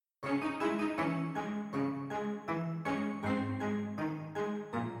Do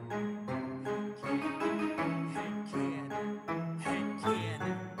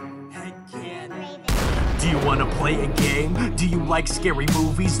you wanna play a game? Do you like scary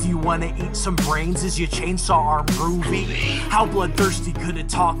movies? Do you wanna eat some brains? Is your chainsaw arm groovy? How bloodthirsty could a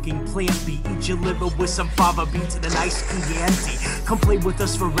talking plant be? Eat your liver with some fava beans and a nice Chianti. Come play with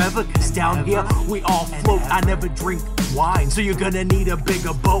us forever, cause down here we all float. I never drink wine, so you're gonna need a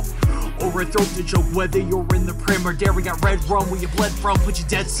bigger boat or a throat to choke. Whether you're in the prim or dairy, got red rum where you bled from. Put your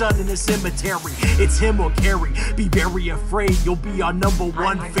dead son in a cemetery. It's him or Carrie. Be very afraid you'll be our number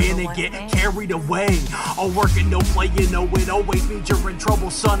one fan and get carried away. All work and no play, you know it always means you're in trouble,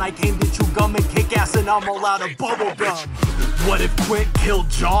 son. I came to chew gum and kick ass and I'm all out of bubble gum. What if Quint killed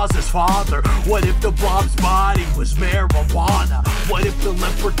Jaws' father? What if the Blob's body was marijuana? What if the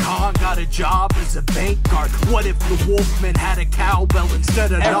leprechaun got a job as a bank guard? What if the Wolfman had a cowbell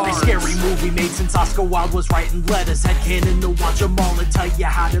instead of every scary movie made since Oscar Wilde was writing letters had canon to watch them all and tell you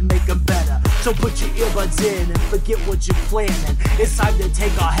how to make them better. So put your earbuds in and forget what you're planning. It's time to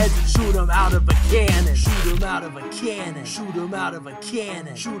take our heads and shoot them out of a cannon. Shoot them out of a cannon. Shoot them out of a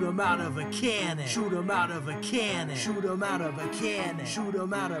cannon. Shoot them out of a cannon. Shoot them out of a cannon. Shoot them out of a cannon. Shoot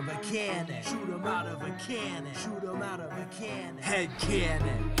them out of a cannon. Shoot them out of a cannon. Shoot them out of a cannon. Head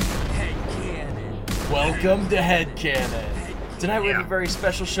cannon. Head cannon. Welcome to Head Cannon. Tonight we have a very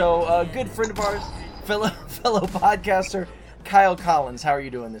special show. A good friend of ours, fellow podcaster, Kyle Collins. How are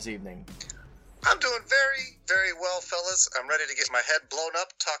you doing this evening? I'm doing very, very well, fellas. I'm ready to get my head blown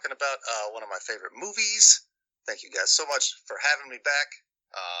up talking about one of my favorite movies. Thank you guys so much for having me back.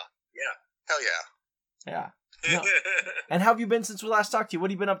 Yeah. Hell yeah. Yeah. No. And how have you been since we last talked to you?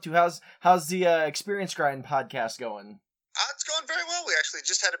 What have you been up to? How's the Experience Grind podcast going? It's going very well. We actually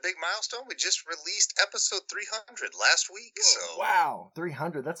just had a big milestone. We just released episode 300 last week. Whoa, wow,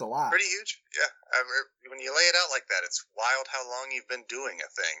 300, that's a lot. Pretty huge. Yeah. When you lay it out like that, it's wild how long you've been doing a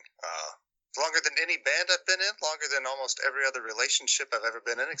thing. Longer than any band I've been in, longer than almost every other relationship I've ever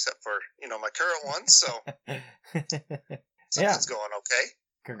been in, except for, my current one. So, something's going okay.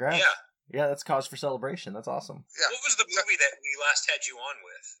 Congrats. Yeah. Yeah, that's cause for celebration. That's awesome. Yeah. What was the movie that we last had you on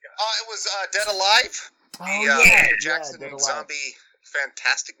with? It was Dead Alive. Peter Jackson zombie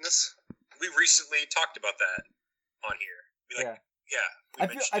fantasticness. We recently talked about that on here.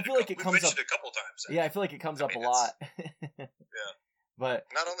 I feel like it comes up a couple times. Yeah, I feel like it comes up a lot. Yeah. But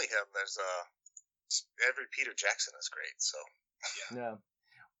not only him, there's every Peter Jackson is great. So yeah.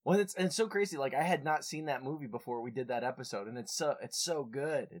 Well, it's so crazy. Like I had not seen that movie before we did that episode, and it's so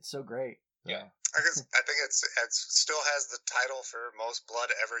good. It's so great. Yeah. I think it still has the title for most blood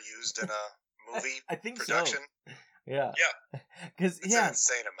ever used in a movie. I think production. So. Yeah. Yeah. Because it's an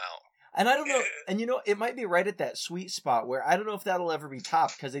insane amount. And I don't know, and it might be right at that sweet spot where I don't know if that'll ever be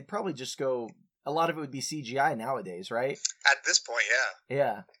topped because they'd probably just go. A lot of it would be CGI nowadays, right? At this point, yeah.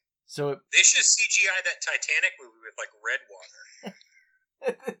 Yeah. So they should CGI that Titanic movie with like red water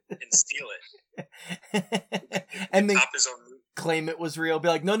and steal it, and then top his own movie. Claim it was real. Be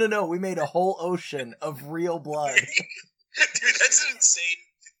like, no, we made a whole ocean of real blood. Dude, that's an insane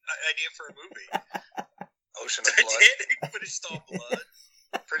idea for a movie. Ocean of blood. Titanic, but it's all blood.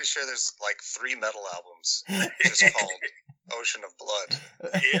 Pretty sure there's like 3 metal albums just called Ocean of Blood.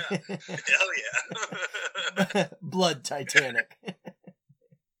 Yeah. Hell yeah. Blood Titanic.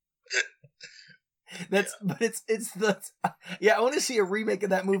 But it's the I want to see a remake of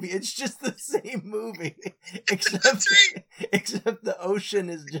that movie. It's just the same movie, except the ocean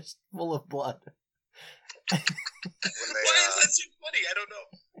is just full of blood. Why is that so funny? I don't know.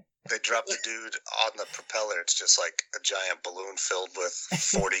 They drop the dude on the propeller. It's just like a giant balloon filled with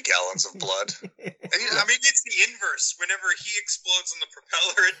 40 gallons of blood. I mean, it's the inverse. Whenever he explodes on the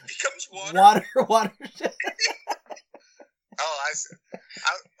propeller, it becomes water. Water. Oh, I see.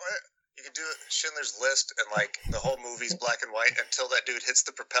 You can do Schindler's List, and like the whole movie's black and white until that dude hits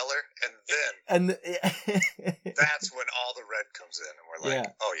the propeller, and then that's when all the red comes in, and we're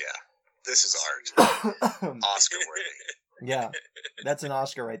like, oh yeah, this is art, Oscar worthy. Yeah, that's an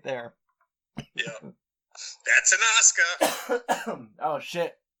Oscar right there. Yeah, that's an Oscar. Oh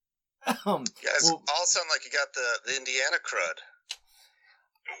shit! You guys all sound like you got the Indiana crud.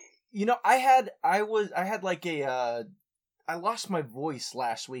 I lost my voice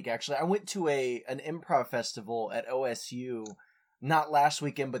last week, actually. I went to an improv festival at OSU, not last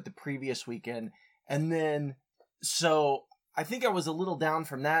weekend, but the previous weekend. And then, so I think I was a little down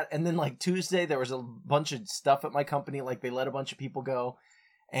from that. And then like Tuesday, there was a bunch of stuff at my company. Like they let a bunch of people go,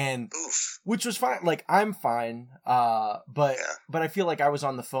 and which was fine. Like I'm fine. But I feel like I was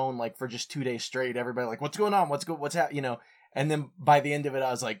on the phone like for just 2 days straight. Everybody like, what's going on? What's happening? And then by the end of it,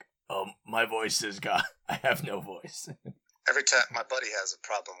 I was like, My voice is God. I have no voice. Every time my buddy has a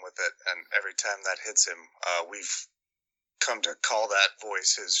problem with it, and every time that hits him, we've come to call that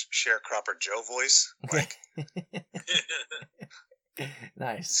voice his Sharecropper Joe voice. Like,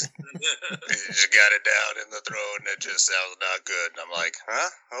 nice. You got it down in the throat, and it just sounds not good. And I'm like, huh?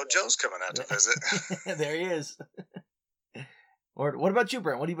 Oh, Joe's coming out to visit. There he is. Or what about you,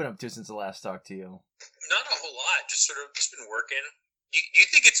 Brent? What have you been up to since the last talk to you? Not a whole lot. Just been working. Do you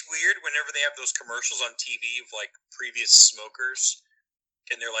think it's weird whenever they have those commercials on TV of like previous smokers,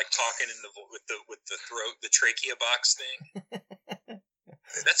 and they're like talking with the throat, the trachea box thing?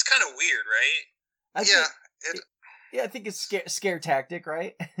 That's kind of weird, right? I think it's scare tactic,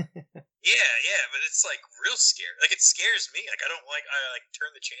 right? Yeah, but it's like real scary. Like, it scares me. Like, I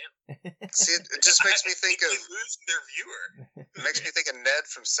turn the channel. See, it just makes me think of losing their viewer. It makes me think of Ned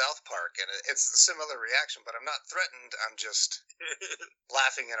from South Park, and it's a similar reaction. But I'm not threatened. I'm just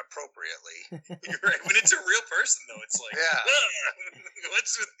laughing inappropriately. You're right. When it's a real person, though, it's like,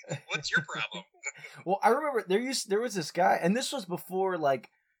 what's your problem? Well, I remember there was this guy, and this was before, like,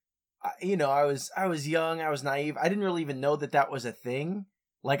 I was young, I was naive. I didn't really even know that was a thing.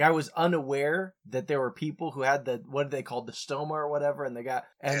 Like, I was unaware that there were people who had what did they call the stoma or whatever,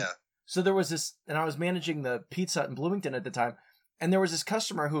 so there was this, and I was managing the Pizza Hut in Bloomington at the time, and there was this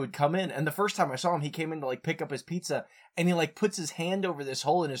customer who would come in, and the first time I saw him, he came in to like pick up his pizza, and he like puts his hand over this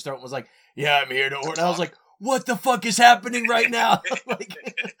hole in his throat and was like, "Yeah, I'm here to order." And I was like, "What the fuck is happening right now? Like,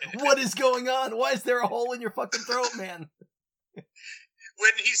 what is going on? Why is there a hole in your fucking throat, man?"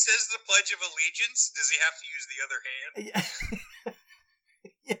 When he says the Pledge of Allegiance, does he have to use the other hand?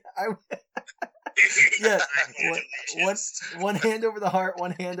 One hand over the heart,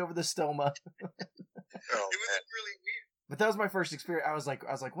 one hand over the stoma. It was really weird. But that was my first experience. I was like,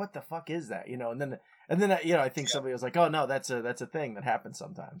 what the fuck is that? And then I think somebody was like, oh no, that's a thing that happens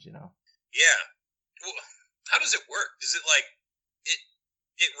sometimes. Yeah. Well, how does it work? Is it like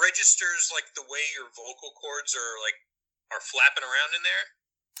it registers like the way your vocal cords are flapping around in there?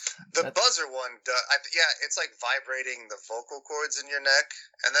 The buzzer one, it's like vibrating the vocal cords in your neck,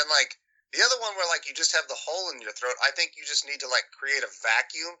 and then like the other one where like you just have the hole in your throat. I think you just need to like create a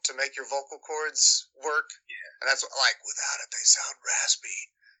vacuum to make your vocal cords work. Yeah, and that's what, like, without it they sound raspy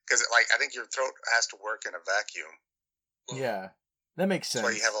because like I think your throat has to work in a vacuum. Yeah, that makes sense.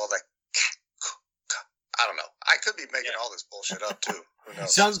 That's why you have all that. I don't know. I could be making all this bullshit up too. Who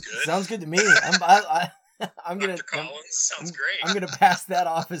knows? Sounds good to me. I'm gonna. Dr. Collins, sounds great. I'm gonna pass that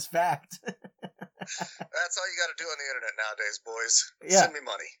off as fact. That's all you got to do on the internet nowadays, boys. Yeah. Send me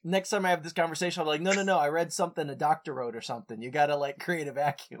money. Next time I have this conversation, I'll be like, no. I read something a doctor wrote or something. You gotta like create a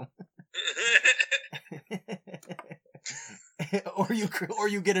vacuum. or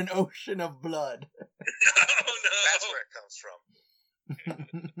you get an ocean of blood. Oh no! That's where it comes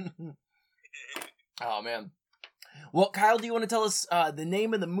from. Oh man. Well, Kyle, do you want to tell us the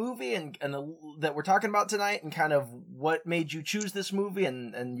name of the movie and that we're talking about tonight, and kind of what made you choose this movie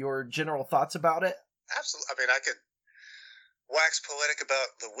and your general thoughts about it? Absolutely. I mean, I could wax poetic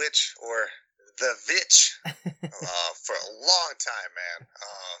about The Witch or The Vitch for a long time, man.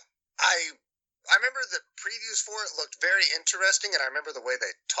 I remember the previews for it looked very interesting, and I remember the way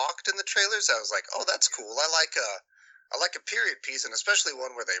they talked in the trailers. I was like, oh, that's cool. I like a period piece, and especially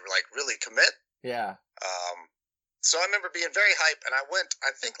one where they like really commit. Yeah. So I remember being very hyped, and I went,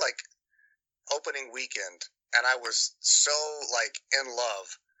 I think, like, opening weekend, and I was so, like, in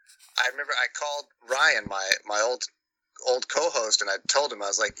love. I remember I called Ryan, my old co-host, and I told him,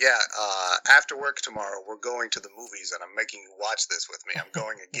 I was like, yeah, after work tomorrow, we're going to the movies, and I'm making you watch this with me. I'm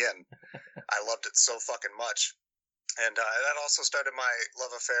going again. I loved it so fucking much. And that also started my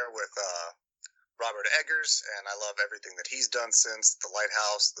love affair with Robert Eggers, and I love everything that he's done since The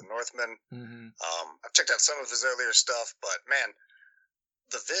Lighthouse, The Northman. Mm-hmm. I've checked out some of his earlier stuff, but man,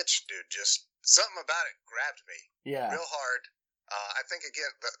 The Vitch, dude, just something about it grabbed me real hard. I think, again,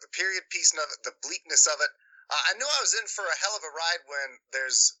 the period piece of it, the bleakness of it, I knew I was in for a hell of a ride when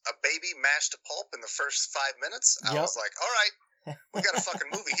there's a baby mashed to pulp in the first 5 minutes. I was like, all right, we got a fucking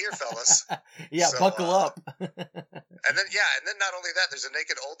movie here, fellas. Yeah, so, buckle up. And then not only that, there's a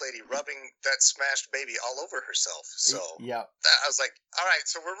naked old lady rubbing that smashed baby all over herself. So I was like, all right,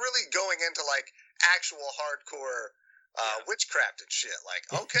 so we're really going into like actual hardcore witchcraft and shit. Like,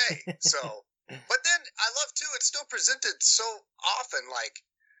 okay, so, but then I love too, it's still presented so often, like,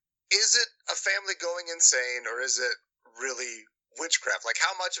 is it a family going insane or is it really witchcraft? Like,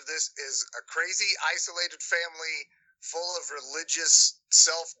 how much of this is a crazy, isolated family full of religious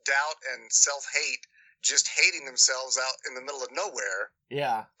self-doubt and self-hate, just hating themselves out in the middle of nowhere?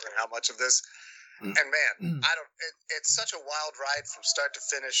 Yeah. And how much of this... And man, it's such a wild ride from start to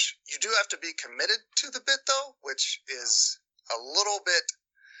finish. You do have to be committed to the bit though, which is a little bit.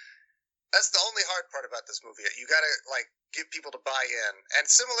 That's the only hard part about this movie. You gotta like get people to buy in, and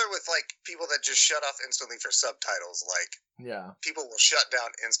similar with like people that just shut off instantly for subtitles. Like, people will shut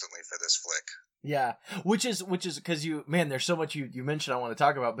down instantly for this flick. Yeah, which is because there's so much you mentioned I want to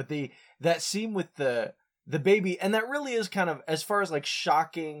talk about, but that scene with the baby, and that really is kind of, as far as like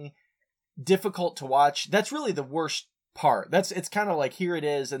shocking, difficult to watch. That's really the worst part. It's kind of like, here it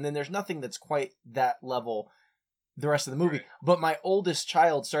is, and then there's nothing that's quite that level the rest of the movie. Right. But my oldest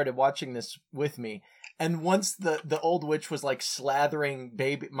child started watching this with me, and once the old witch was like slathering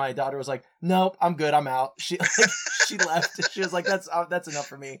baby, my daughter was like, "Nope, I'm good, I'm out." She left. She was like, "That's enough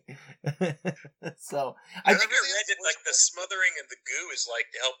for me." So I think I read that like the smothering of the goo is like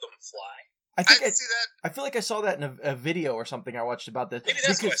to help them fly. I think I see that. I feel like I saw that in a video or something I watched about this. Maybe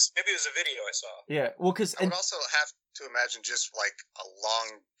maybe it was a video I saw. Yeah, well, because I would also have to imagine just like a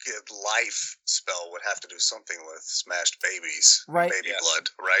long good life spell would have to do something with smashed babies, right? Baby blood,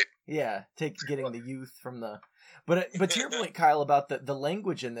 right? Yeah, getting the youth from the. But to your point, Kyle, about the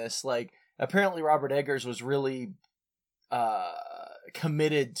language in this, like apparently Robert Eggers was really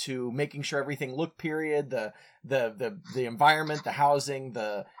committed to making sure everything looked period, the environment, the housing,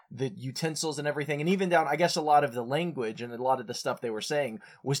 the utensils and everything, and even down, I guess, a lot of the language and a lot of the stuff they were saying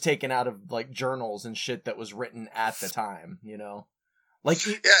was taken out of like journals and shit that was written at the time, you know? Like,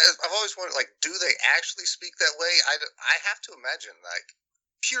 yeah, I've always wondered, like, do they actually speak that way? I have to imagine, like,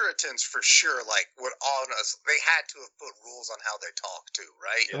 Puritans for sure, like, would all know, they had to have put rules on how they talk too,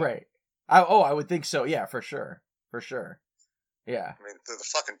 right? Yeah. Right. I would think so. Yeah, for sure. Yeah. I mean, they're the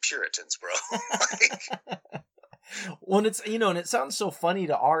fucking Puritans, bro. Like, well, it's, and it sounds so funny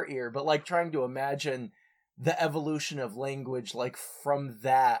to our ear, but like trying to imagine the evolution of language, like from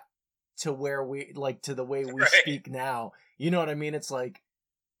that to where we, like, to the way we speak now, you know what I mean? It's like,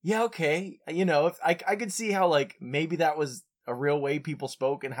 yeah, okay. If I could see how like maybe that was a real way people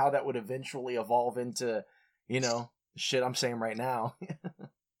spoke and how that would eventually evolve into, shit I'm saying right now.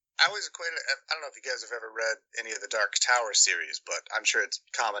 I always equated, I don't know if you guys have ever read any of the Dark Tower series, but I'm sure it's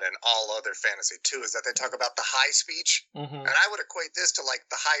common in all other fantasy too, is that they talk about the high speech. Mm-hmm. And I would equate this to like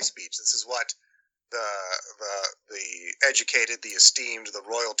the high speech. This is what the educated, the esteemed, the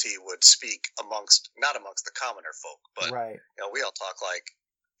royalty would speak not amongst the commoner folk, but right. We all talk like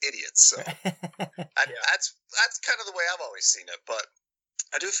idiots. So that's kind of the way I've always seen it. But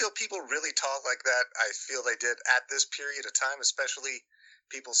I do feel people really talk like that. I feel they did at this period of time, especially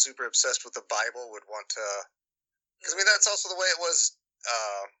people super obsessed with the Bible would want to, because I mean that's also the way it was,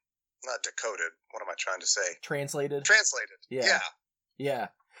 not decoded. What am I trying to say? Translated. Yeah.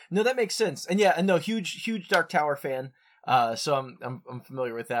 No, that makes sense. And huge Dark Tower fan. So I'm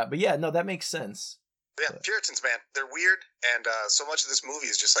familiar with that. But yeah, no, that makes sense. Yeah, but Puritans, man, they're weird, and so much of this movie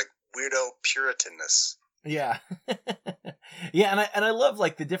is just like weirdo Puritanness. Yeah. Yeah, and I love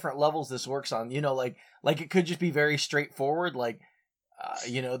like the different levels this works on. Like it could just be very straightforward, like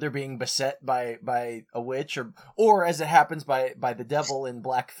they're being beset by a witch, or as it happens by the devil in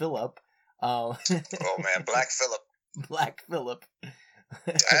Black Phillip. Oh man, Black Phillip. Black Phillip. I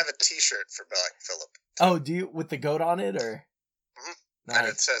have a T-shirt for Black Phillip. Oh, do you, with the goat on it, or? Mm-hmm. Nice. And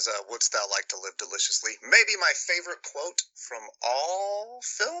it says, "Wouldst thou like to live deliciously?" Maybe my favorite quote from all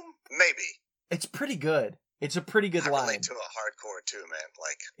film. Maybe. It's pretty good. It's a pretty good line. I relate to a hardcore too, man.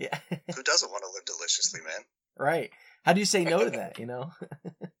 Like, yeah. Who doesn't want to live deliciously, man? Right. How do you say no to that,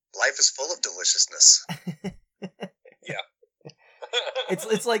 Life is full of deliciousness. Yeah.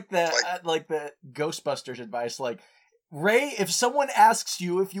 It's like the Ghostbusters advice, like, Ray, if someone asks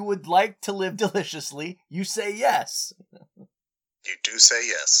you if you would like to live deliciously, you say yes. You do say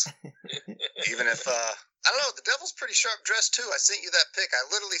yes. Even if, I don't know, the devil's pretty sharp dressed too. I sent you that pic. I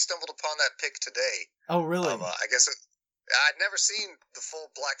literally stumbled upon that pic today. Oh, really? I guess I'd never seen the full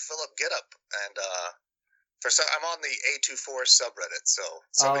Black Phillip getup, and I'm on the A24 subreddit, so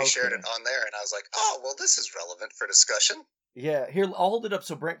somebody shared it on there, and I was like, oh, well, this is relevant for discussion. Yeah, here, I'll hold it up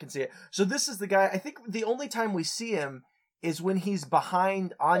so Brent can see it. So this is the guy, I think the only time we see him is when he's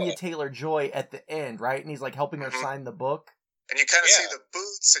behind Anya Taylor-Joy at the end, right? And he's like helping her sign the book. And you kind of see the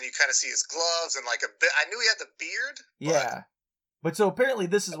boots, and you kind of see his gloves, and like a bit. I knew he had the beard. Yeah. But so apparently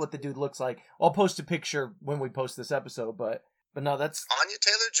this is what the dude looks like. I'll post a picture when we post this episode, but no, that's... Anya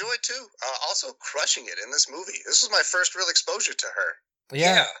Taylor-Joy, too. Also crushing it in this movie. This was my first real exposure to her.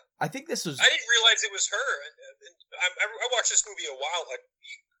 Yeah. I think this was... I didn't realize it was her. I watched this movie a while, like,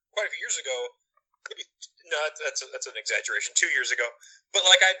 quite a few years ago. Maybe, no, that's an exaggeration. 2 years ago. But,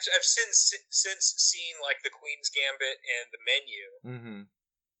 like, I've since seen, like, The Queen's Gambit and The Menu. Mm-hmm.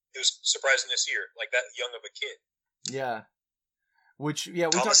 It was surprising to see her like that young of a kid. Yeah. Which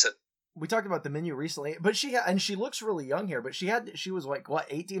we talked about the menu recently, but she looks really young here, but she was like what,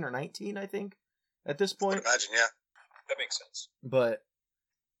 18 or 19, I think, at this point. I would imagine, yeah. That makes sense. But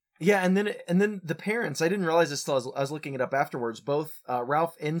yeah, and then the parents, I didn't realize this till I was looking it up afterwards. Both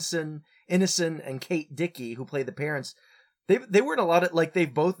Ralph Ineson and Kate Dickey, who play the parents, they weren't a lot of like they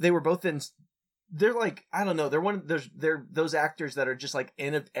were both in. They're like, I don't know, they're those actors that are just like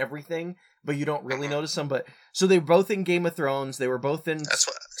in everything, but you don't really notice them. But so they were both in Game of Thrones. They were both in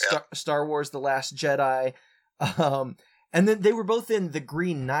Star Wars: The Last Jedi, and then they were both in The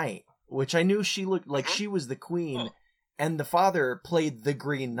Green Knight, which I knew she looked like she was the queen. And the father played the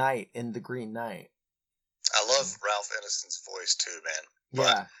Green Knight in The Green Knight. I love Ralph Ineson's voice too, man. But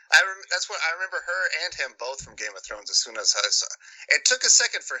yeah, that's what I remember her and him both from Game of Thrones. As soon as I saw, it took a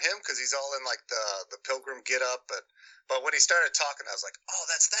second for him because he's all in like the pilgrim get up, but when he started talking, I was like, oh,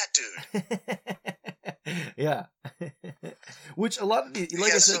 that's that dude. Yeah, which a lot of the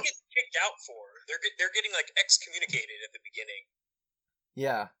like I said, they get kicked out for. They're getting like excommunicated at the beginning.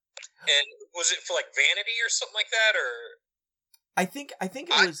 Yeah. And was it for like vanity or something like that, or? I think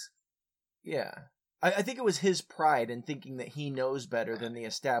it was, yeah. I think it was his pride in thinking that he knows better than the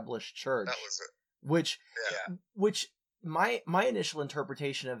established church. That was it. Which my initial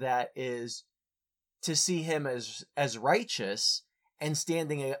interpretation of that is to see him as righteous and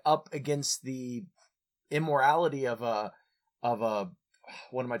standing up against the immorality of a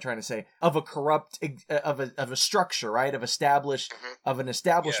what am I trying to say? Of a corrupt, of a structure, right? Of an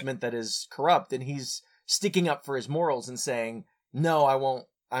establishment that is corrupt, and he's sticking up for his morals and saying, "No, I won't.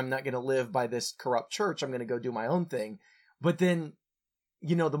 I'm not going to live by this corrupt church. I'm going to go do my own thing." But then,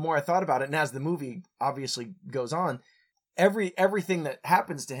 the more I thought about it, and as the movie obviously goes on, everything that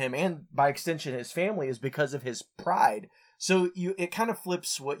happens to him, and by extension his family, is because of his pride. So it kind of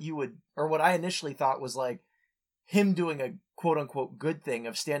flips what I initially thought was like him doing a quote-unquote good thing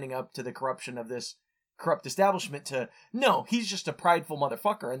of standing up to the corruption of this corrupt establishment to, no, he's just a prideful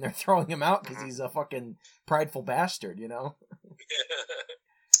motherfucker and they're throwing him out because he's a fucking prideful bastard, I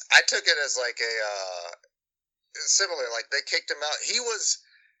took it as like a, similar, like they kicked him out. He was,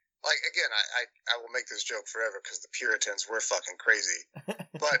 like, again, I will make this joke forever because the Puritans were fucking crazy.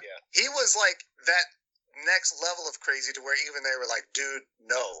 But he was like that next level of crazy to where even they were like, dude,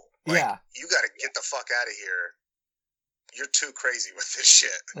 no. Like, you got to get the fuck out of here. You're too crazy with this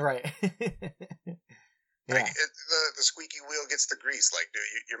shit. Right. Like, the squeaky wheel gets the grease. Like,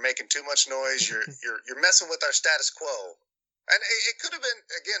 dude, you're making too much noise. You're messing with our status quo. And it could have been,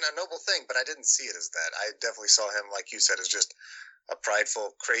 again, a noble thing, but I didn't see it as that. I definitely saw him, like you said, as just a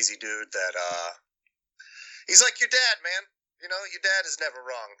prideful, crazy dude that, he's like your dad, man. Your dad is never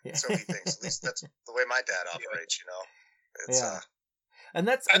wrong. So he thinks. At least that's the way my dad operates, It's, And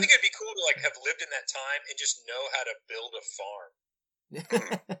I think it'd be cool to like have lived in that time and just know how to build a farm.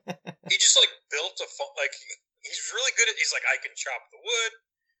 He just like built a farm. Like he's really good at. He's like, I can chop the wood.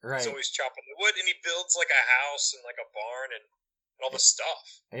 Right. He's always chopping the wood, and he builds like a house and like a barn and all the stuff.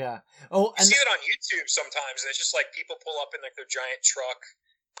 Yeah. Oh, you see it on YouTube sometimes, and it's just like people pull up in like their giant truck,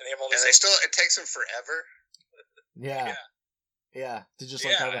 and they have all this. And they still. It takes them forever. Yeah. Yeah. To just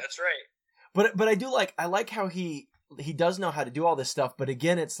that's right. But I do like. I like how he does know how to do all this stuff, but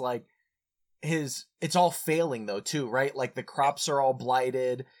again, it's like it's all failing though too, right? Like the crops are all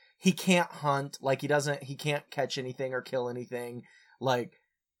blighted. He can't hunt. Like he can't catch anything or kill anything. Like,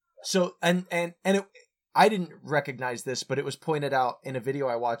 so, and I didn't recognize this, but it was pointed out in a video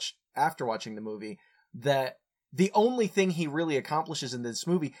I watched after watching the movie that the only thing he really accomplishes in this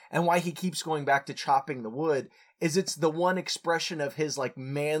movie and why he keeps going back to chopping the wood is it's the one expression of his like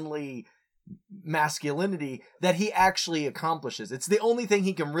manly masculinity that he actually accomplishes. It's the only thing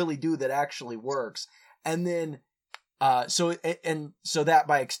he can really do that actually works. And then so that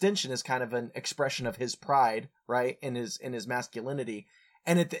by extension is kind of an expression of his pride, right, in his masculinity.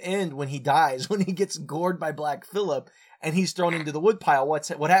 And at the end, when he dies, when he gets gored by Black Phillip and he's thrown into the woodpile,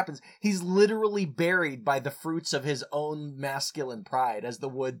 what happens? He's literally buried by the fruits of his own masculine pride as the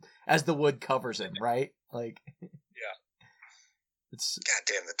wood covers him, right? Like, it's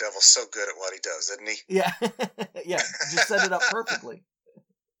goddamn, the devil's so good at what he does, isn't he? Yeah, yeah, just set it up perfectly.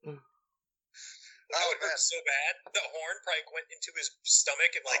 That would hurt so bad. The horn probably went into his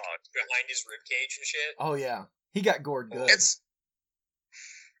stomach and like behind his rib cage and shit. Oh yeah, he got gored good. It's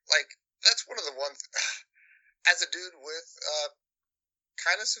like that's one of the ones. As a dude with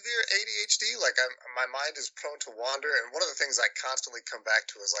kind of severe ADHD, like my mind is prone to wander, and one of the things I constantly come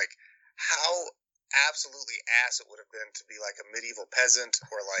back to is like how absolutely ass it would have been to be like a medieval peasant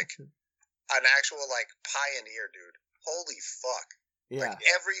or like an actual like pioneer, dude. Holy fuck. Yeah. Like,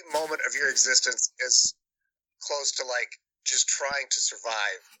 every moment of your existence is close to, like, just trying to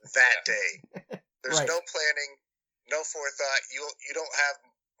survive that day. There's Right. no planning, no forethought. You don't have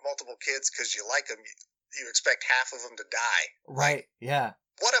multiple kids because you like them. You expect half of them to die. Right. Yeah.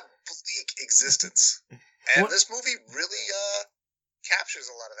 What a bleak existence. And this movie really captures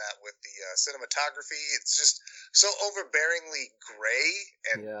a lot of that with the cinematography. It's just so overbearingly gray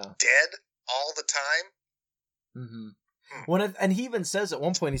and dead all the time. Mm-hmm. And he even says at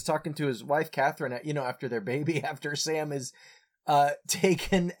one point, he's talking to his wife, Catherine, after their baby, after Sam is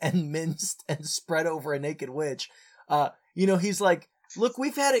taken and minced and spread over a naked witch. He's like, look,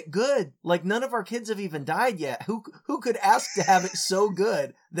 we've had it good. Like, none of our kids have even died yet. Who could ask to have it so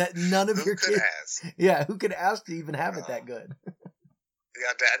good that none of your kids... Ask? Yeah, who could ask to even have it that good?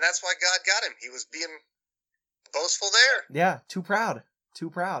 Yeah, and that's why God got him. He was being boastful there. Yeah, too proud.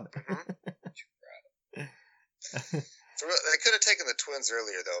 Mm-hmm. They could have taken the twins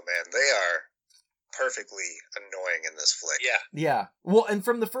earlier, though, man. They are perfectly annoying in this flick. Yeah. Well, and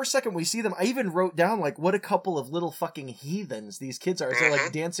from the first second we see them, I even wrote down, like, what a couple of little fucking heathens these kids are. They're,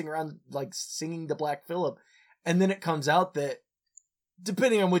 like, dancing around, like, singing to Black Phillip. And then it comes out that,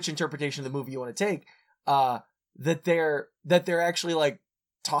 depending on which interpretation of the movie you want to take, that they're actually, like,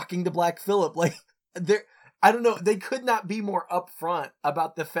 talking to Black Phillip. Like, I don't know, they could not be more upfront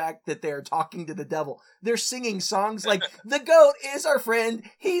about the fact that they're talking to the devil. They're singing songs like, the goat is our friend,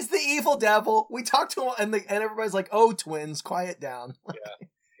 he's the evil devil, we talk to him, and everybody's like, oh, twins, quiet down. Yeah.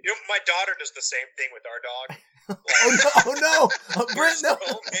 My daughter does the same thing with our dog. Like, oh no! Brent, no.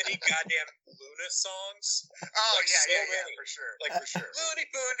 So many goddamn Luna songs. Oh, like, yeah, for sure. Like, for sure. Looney,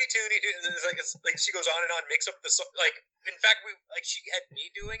 Pooney, Tooney, and it's like she goes on and on, makes up the song. Like, in fact, she had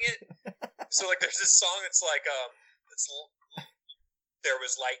me doing it. So, like, there's this song that's like, there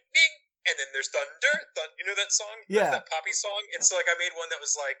was lightning, and then there's thunder. You know that song? Yeah. That poppy song? And so, like, I made one that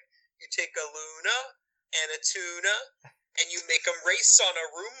was like, you take a Luna and a tuna, and you make them race on a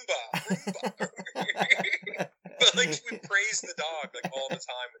Roomba. But, like, we praise the dog, like, all the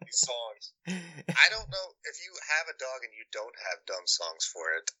time with these songs. I don't know if you have a dog and you don't have dumb songs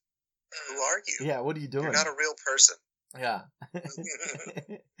for it. Who are you? Yeah, what are you doing? You're not a real person. Yeah.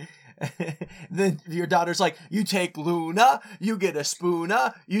 Then your daughter's like, you take Luna, you get a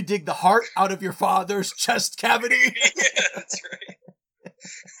spoona, you dig the heart out of your father's chest cavity. Yeah, that's right.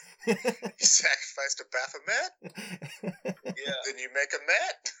 You sacrificed a Baphomet? Yeah. Then you make a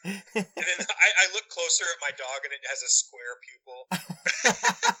mat? And then I look closer at my dog and it has a square pupil.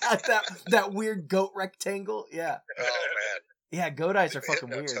 that weird goat rectangle? Yeah. Oh, man. Yeah, goat eyes are fucking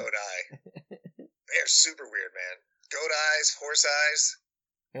weird. Toad eye. They're super weird, man. Goat eyes, horse eyes.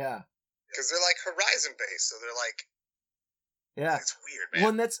 Yeah. Because they're like horizon based, so they're like... Yeah. It's weird,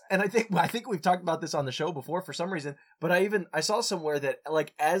 man. Well, I think we've talked about this on the show before for some reason, but I saw somewhere that,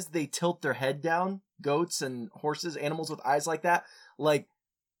 like, as they tilt their head down, goats and horses, animals with eyes like that, like,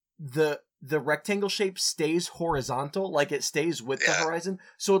 the rectangle shape stays horizontal, like it stays with the horizon,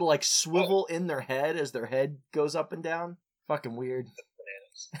 so it'll, like, swivel in their head as their head goes up and down. Fucking weird.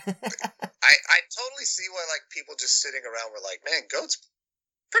 I totally see why, like, people just sitting around were like, man, goats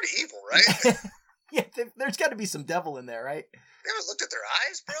pretty evil, right? Yeah, there's got to be some devil in there, right? You ever looked at their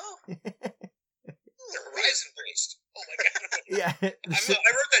eyes, bro? They're horizon based. Oh my god. Yeah. I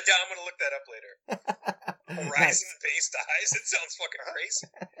wrote that down. I'm gonna look that up later. Horizon based eyes. It sounds fucking crazy.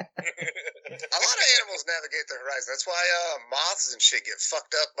 A lot of animals navigate their horizon. That's why moths and shit get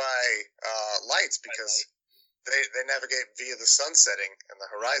fucked up by lights, because they navigate via the sun setting and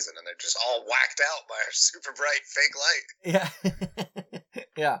the horizon, and they're just all whacked out by a super bright fake light. Yeah.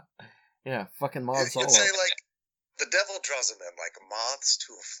 Yeah. Yeah, fucking moths all You'd say, like, the devil draws them in like moths to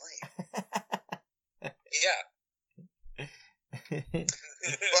a flame. Yeah.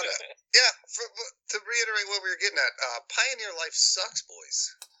 But, to reiterate what we were getting at, Pioneer life sucks,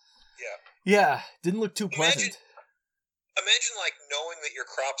 boys. Yeah. Yeah, didn't look too pleasant. Imagine, like, knowing that your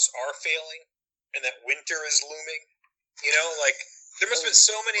crops are failing and that winter is looming. You know, like, there must have been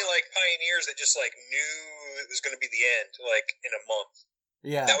so many, like, pioneers that just, like, knew it was going to be the end, like, in a month.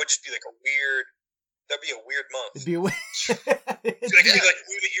 Yeah. That would just be, like, that'd be a weird month. It'd be a weird... Like, you knew that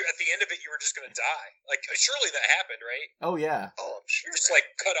at the end of it, you were just going to die. Like, surely that happened, right? Oh, yeah. Oh, I'm sure. You're just, like,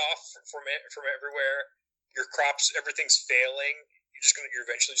 cut off from everywhere. Your crops, everything's failing. You're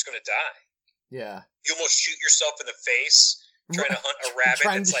eventually just going to die. Yeah. You almost shoot yourself in the face trying to hunt a rabbit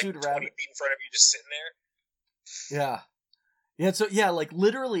that's, like, 20 feet in front of you just sitting there. Yeah. Yeah, so, yeah, like,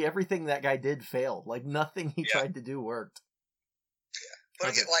 literally everything that guy did failed. Like, nothing he tried to do worked. Yeah.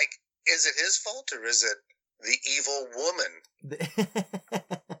 But again, like, is it his fault, or is it the evil woman?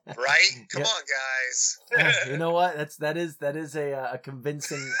 Right? Come on, guys. You know what? That is a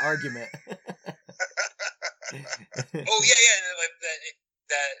convincing argument.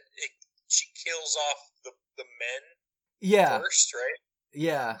 She kills off the men. Yeah. First, right?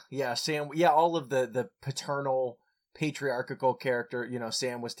 Yeah. Sam. Yeah, all of the paternal patriarchal character.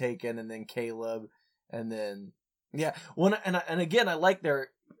 Sam was taken, and then Caleb, and then and again, I like there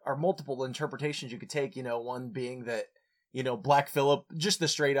are multiple interpretations you could take. One being that Black Phillip, just the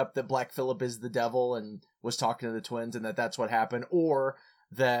straight up that Black Phillip is the devil and was talking to the twins, and that's what happened, or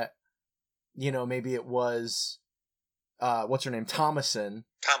that maybe it was what's her name, Thomason,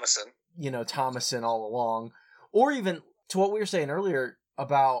 Thomason all along, or even to what we were saying earlier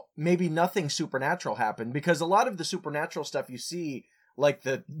about maybe nothing supernatural happened, because a lot of the supernatural stuff you see, like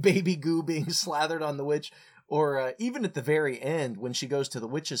the baby goo being slathered on the witch, or even at the very end when she goes to the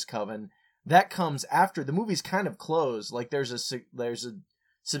witch's coven, that comes after the movie's kind of closed. Like there's a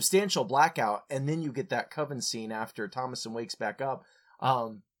substantial blackout, and then you get that coven scene after Thomason wakes back up.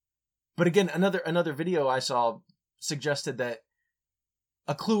 But again, another video I saw suggested that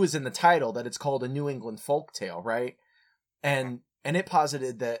a clue is in the title, that it's called A New England Folktale, right? And it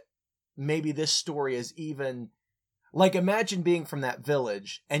posited that maybe this story is even, like, imagine being from that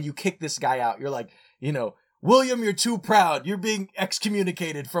village and you kick this guy out. You're like, William, you're too proud. You're being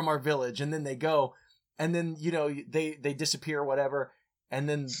excommunicated from our village. And then they go, and then, they disappear or whatever. And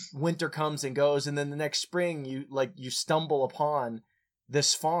then winter comes and goes. And then the next spring, you stumble upon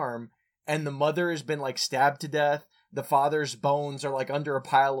this farm, and the mother has been stabbed to death. The father's bones are under a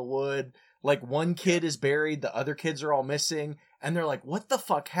pile of wood. One kid is buried. The other kids are all missing. And they're like, what the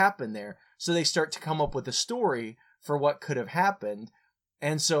fuck happened there? So they start to come up with a story for what could have happened.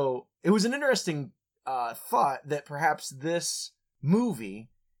 And so it was an interesting thought that perhaps this movie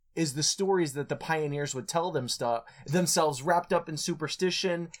is the stories that the pioneers would tell themselves, wrapped up in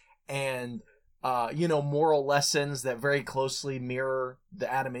superstition and moral lessons that very closely mirror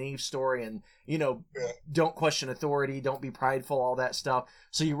the Adam and Eve story, and don't question authority, don't be prideful, all that stuff.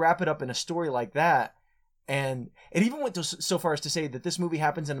 So you wrap it up in a story like that, and it even went so far as to say that this movie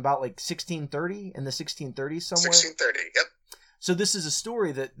happens in about 1630, in the 1630s somewhere. 1630, yep. So this is a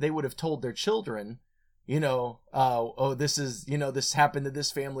story that they would have told their children, this happened to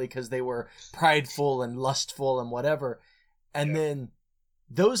this family because they were prideful and lustful and whatever. And then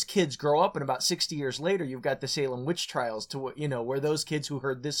those kids grow up, and about 60 years later, you've got the Salem witch trials, where those kids who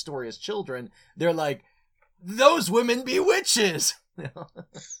heard this story as children, they're like, those women be witches. And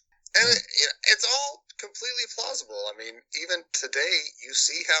it's all completely plausible. I mean, even today, you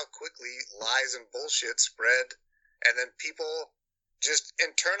see how quickly lies and bullshit spread, and then people just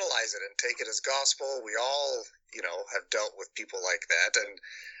internalize it and take it as gospel. We all, have dealt with people like that. And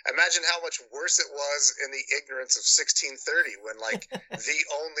imagine how much worse it was in the ignorance of 1630, when the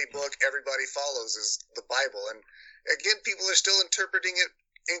only book everybody follows is the Bible. And again, people are still interpreting it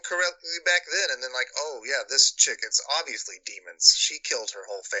incorrectly back then. And then oh yeah, this chick, it's obviously demons. She killed her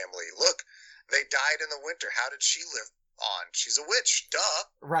whole family. Look, they died in the winter. How did she live on? She's a witch. Duh.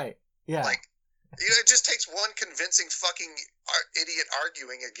 Right. Yeah. It just takes one convincing fucking idiot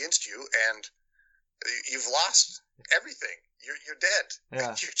arguing against you, and you've lost everything. You're dead.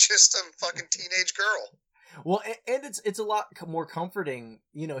 Yeah. You're just some fucking teenage girl. Well, and it's a lot more comforting,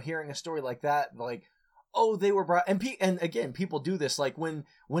 hearing a story like that. Oh, they were brought, and again, people do this.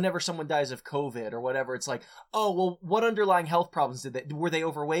 Whenever someone dies of COVID or whatever, it's oh, well, what underlying health problems were they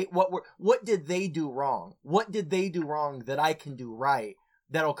overweight? What did they do wrong? What did they do wrong that I can do right?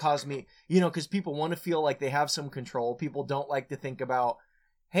 That'll cause me, because people want to feel like they have some control. People don't like to think about,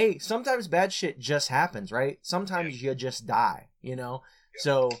 hey, sometimes bad shit just happens, right? Sometimes you just die,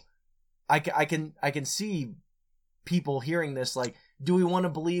 So I can see people hearing this, do we want to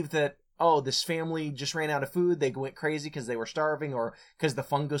believe that, oh, this family just ran out of food, they went crazy because they were starving, or because the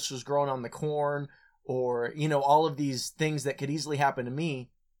fungus was growing on the corn, or, all of these things that could easily happen to me?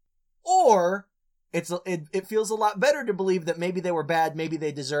 Or it feels a lot better to believe that maybe they were bad, maybe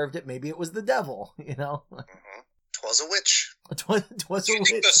they deserved it, maybe it was the devil, Mm-hmm. 'Twas a witch. Do you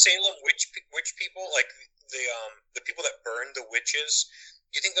think the Salem witch people, the people that burned the witches,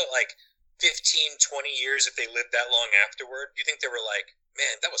 do you think that 15, 20 years, if they lived that long afterward, do you think they were like,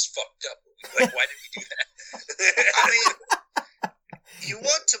 man, that was fucked up? Why did we do that? I mean, you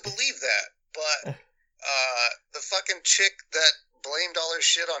want to believe that, but the fucking chick that blamed all her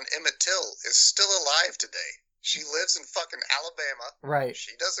shit on Emmett Till is still alive today. She lives in fucking Alabama. Right.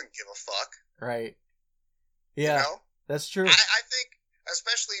 She doesn't give a fuck. Right. Yeah, that's true. I think,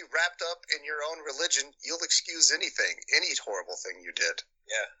 especially wrapped up in your own religion, you'll excuse anything, any horrible thing you did.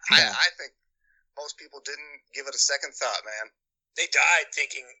 Yeah. I think most people didn't give it a second thought, man. They died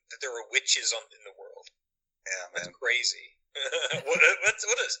thinking that there were witches in the world. Yeah, man. That's crazy.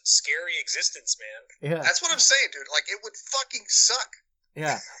 what a scary existence, man. Yeah. That's what I'm saying, dude. Like, it would fucking suck.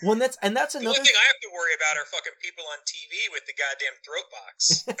 Yeah. Well, that's another The only thing I have to worry about are fucking people on TV with the goddamn throat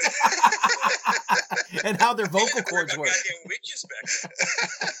box. and how their vocal cords work. Goddamn witches back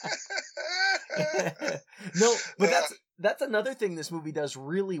there. No, but that's another thing this movie does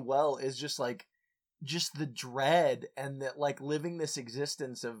really well is just the dread and that like living this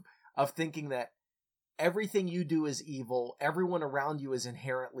existence of thinking that everything you do is evil, everyone around you is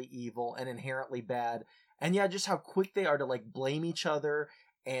inherently evil and inherently bad. And yeah, just how quick they are to like blame each other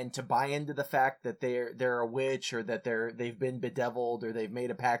and to buy into the fact that they're a witch or that they've been bedeviled or they've made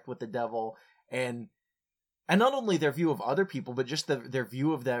a pact with the devil, and not only their view of other people but just their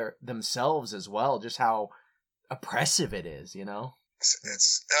view of themselves as well, just how oppressive it is, you know?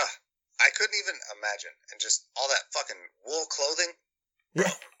 It's I couldn't even imagine, and just all that fucking wool clothing.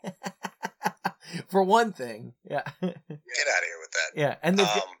 Yeah. For one thing, yeah. Get out of here with that. Yeah, and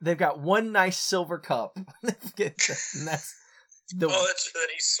they've got one nice silver cup. And that's that's that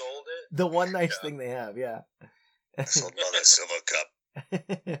he sold it. The one nice thing they have, yeah. I sold Mother silver cup.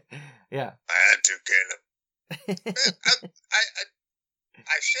 Yeah. I had to, Caleb.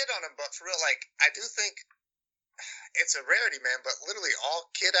 I shit on him, but for real, like, I do think it's a rarity, man. But literally, all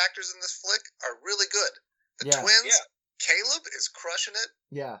kid actors in this flick are really good. The twins, Caleb is crushing it.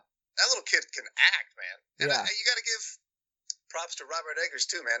 Yeah. That little kid can act, man. And you got to give props to Robert Eggers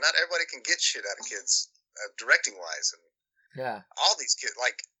too, man. Not everybody can get shit out of kids, directing wise, and all these kids,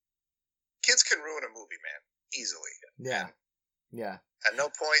 like, kids can ruin a movie, man, easily. Yeah, At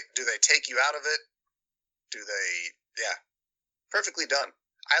no point do they take you out of it. Do they? Yeah, perfectly done.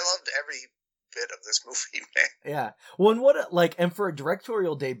 I loved every bit of this movie, man. Yeah. Well, and for a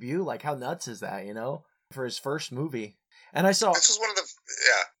directorial debut, like, how nuts is that? You know, for his first movie. And I saw this was one of the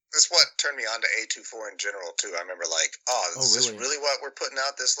This is what turned me on to A24 in general, too. I remember, like, is this really what we're putting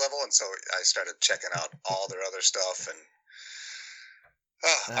out this level? And so I started checking out all their other stuff. And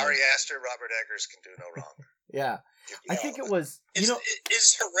Ari Aster, Robert Eggers can do no wrong. Yeah. I think it was... Is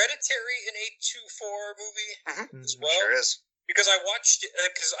Hereditary an A24 movie as well? Sure is. Because I watched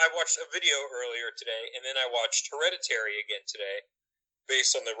a video earlier today, and then I watched Hereditary again today,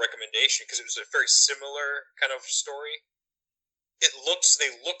 based on the recommendation, because it was a very similar kind of story. They look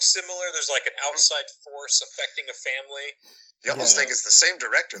similar. There's like an outside force affecting a family. You almost think it's the same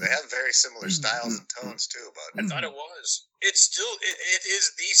director. They have very similar styles and tones too. But I thought it was. It's still. It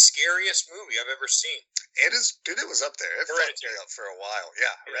is the scariest movie I've ever seen. It is, dude. It was up there. It fucked me up for a while.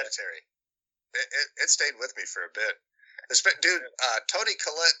 Yeah, Hereditary. It stayed with me for a bit. Dude, Toni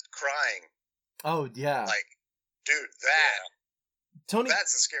Collette crying. Oh yeah. Like, dude,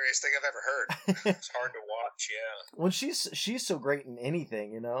 that's the scariest thing I've ever heard. It's hard to watch, yeah. Well, she's so great in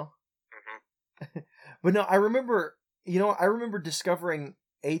anything, you know? Mm-hmm. But no, I remember discovering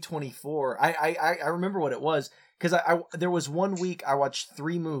A24. I remember what it was, because there was one week I watched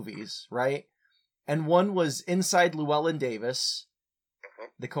 3 movies, right? And one was Inside Llewellyn Davis,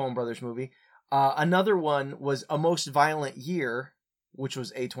 the Coen Brothers movie. Another one was A Most Violent Year, which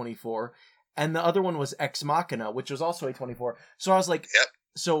was A24. And the other one was Ex Machina, which was also A24. So I was like,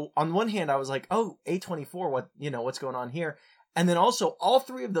 So on one hand, I was like, oh, A24, what's going on here? And then also, all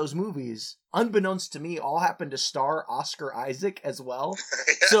 3 of those movies, unbeknownst to me, all happened to star Oscar Isaac as well.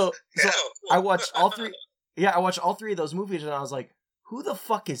 So I watched all 3. Yeah, I watched all 3 of those movies, and I was like, who the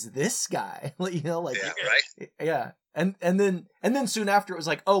fuck is this guy? Yeah. And then soon after, it was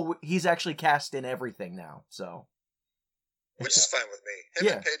like, oh, he's actually cast in everything now. So. Which is fine with me.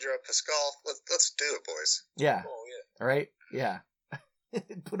 Him and Pedro Pascal, let's do it, boys. Yeah. Oh, yeah. All right? Yeah.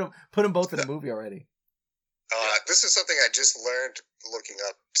 Put them both in a movie already. This is something I just learned looking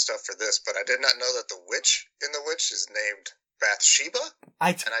up stuff for this, but I did not know that the witch in The Witch is named Bathsheba,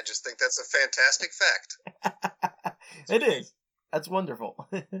 and I just think that's a fantastic fact. It is. That's wonderful.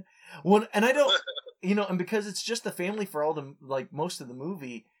 And I don't, and because it's just the family for all the, like, most of the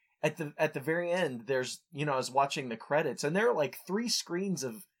movie, at the very end, there's, I was watching the credits, and there are like 3 screens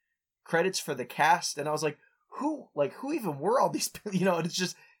of credits for the cast, and I was like, who even were all these, and it's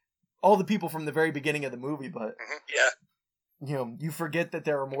just all the people from the very beginning of the movie, but you forget that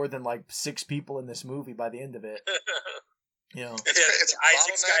there are more than like 6 people in this movie by the end of it. It's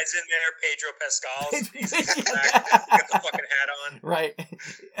Isaac's guy's in there, Pedro Pascal. He's got the fucking hat on. Right.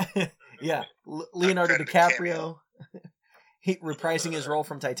 Yeah. Leonardo DiCaprio. He reprising his role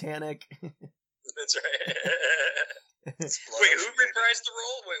from Titanic. That's right. Wait, who reprised the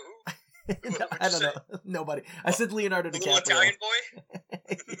role? Wait, who? No, I don't know. Nobody. I said Leonardo DiCaprio. Little Italian boy?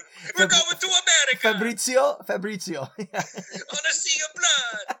 We're going to America! Fabrizio. I want to see your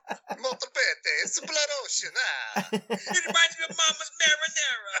blood. Molto bene. It's the blood ocean. It reminds me of Mama's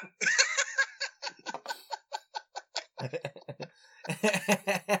marinara.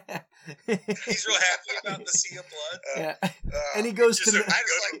 He's real happy about the sea of blood. And he goes to. I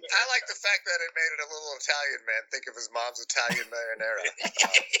like the fact that it made it a little Italian man think of his mom's Italian marinara.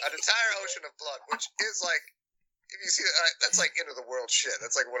 An entire ocean of blood, which is like, if you see that's like end of the world shit.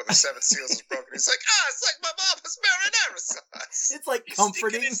 That's like one of the seven seals is broken. He's like, it's like my mama's marinara sauce. It's like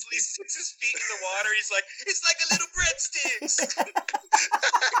comforting. He sticks his feet in the water. He's like, it's like a little breadsticks.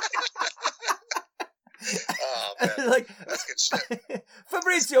 Oh man, like, that's good shit.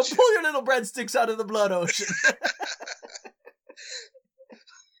 Fabrizio, pull your little breadsticks out of the blood ocean.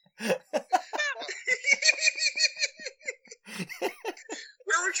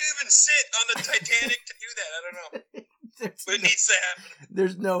 Where would you even sit on the Titanic to do that? I don't know. But it needs to happen.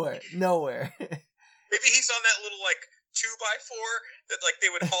 There's nowhere. Maybe he's on that little like 2x4 that like they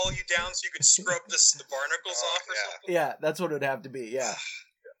would haul you down so you could scrub the barnacles off or something. Yeah, that's what it would have to be. Yeah.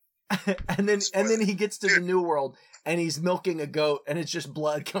 and then he gets to the New World and he's milking a goat and it's just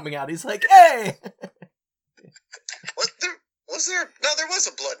blood coming out. He's like, "Hey!" Was there? No, there was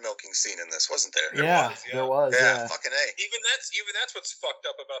a blood milking scene in this, wasn't there? There was. Yeah, fucking A. Even that's what's fucked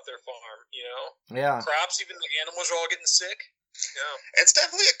up about their farm, you know? Yeah. Crops, even the animals are all getting sick. Yeah. It's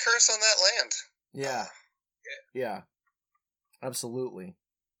definitely a curse on that land. Yeah. Absolutely.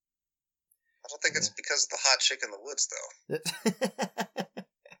 I don't think it's because of the hot chick in the woods, though.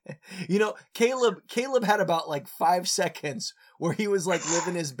 You know, Caleb had about like 5 seconds where he was like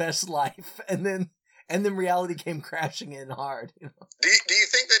living his best life, and then reality came crashing in hard. You know? Do you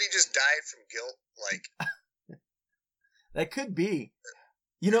think that he just died from guilt? Like that could be,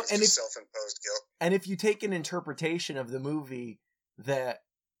 you know, and self-imposed guilt. And if you take an interpretation of the movie that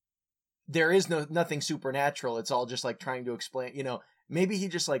there is nothing supernatural, it's all just like trying to explain. You know, maybe he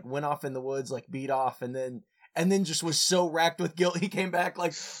just like went off in the woods, like beat off, and then just was so racked with guilt he came back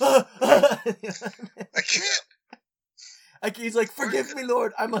like, I can't. Like he's like, forgive me,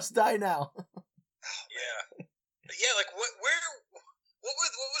 Lord, I must die now. Yeah. Like what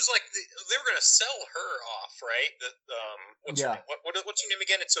was like they were gonna sell her off, right? What's her name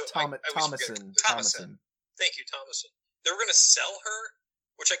again? It's Thomason. Thank you, Thomason. They were gonna sell her,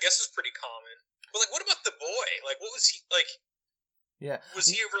 which I guess is pretty common. But like, what about the boy? Like, what was he like? Yeah, was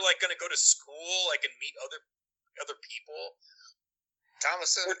he ever like gonna go to school, like, and meet other people?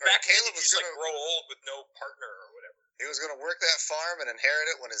 Thomason or back Caleb was just like grow old with no partner or whatever. He was going to work that farm and inherit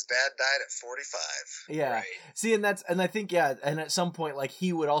it when his dad died at 45. Yeah. Right. See, and I think, and at some point, like,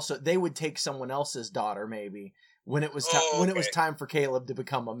 they would take someone else's daughter, maybe, when it was it was time for Caleb to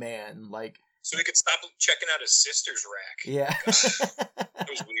become a man, like. So he could stop checking out his sister's rack. Yeah. It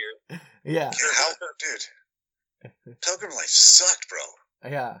was weird. Yeah. Dude. Pilgrim life sucked, bro.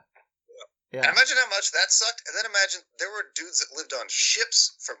 Yeah. And imagine how much that sucked, and then imagine there were dudes that lived on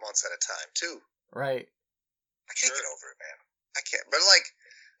ships for months at a time, too. Right. I can't get over it, man. I can't. But, like,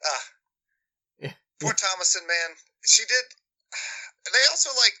 poor Thomason, man. She did... They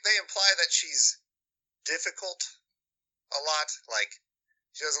also, like, they imply that she's difficult a lot. Like,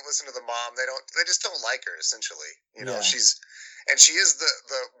 she doesn't listen to the mom. They just don't like her, essentially. You know, she is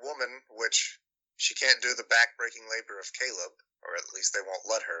the woman, which she can't do the back-breaking labor of Caleb, or at least they won't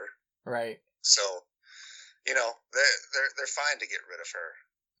let her. Right. So, you know, they're fine to get rid of her.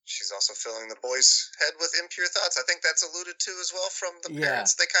 She's also filling the boy's head with impure thoughts. I think that's alluded to as well from the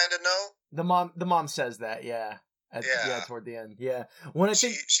parents. They kind of know. The mom says that, toward the end. Yeah. She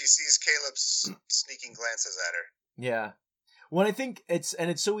sees Caleb's sneaking glances at her. Yeah. When I think it's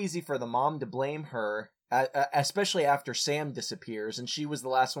so easy for the mom to blame her, especially after Sam disappears, and she was the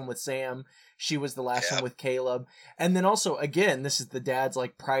last one with Sam. She was the last one with Caleb. And then also, again, this is the dad's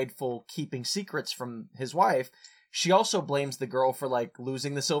like prideful keeping secrets from his wife. She also blames the girl for like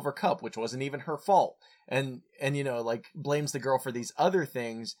losing the silver cup, which wasn't even her fault. And you know, like blames the girl for these other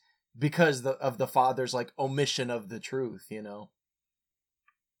things because of the father's like omission of the truth, you know?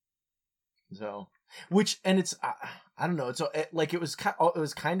 So, it's, I don't know. It's like, it was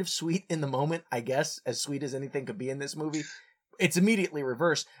kind of sweet in the moment, I guess, as sweet as anything could be in this movie. It's immediately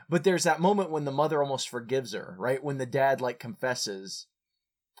reversed, but there's that moment when the mother almost forgives her, right? When the dad like confesses.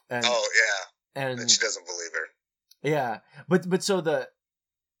 And, and she doesn't believe her. Yeah, but so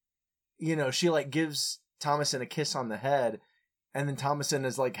she like gives Thomason a kiss on the head, and then Thomason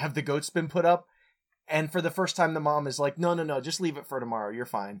is like, have the goats been put up? And for the first time, the mom is like, no, just leave it for tomorrow. You're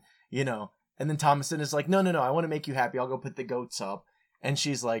fine, you know? And then Thomason is like, no, I want to make you happy. I'll go put the goats up. And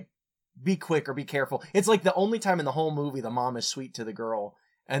she's like, be quick or be careful. It's like the only time in the whole movie the mom is sweet to the girl.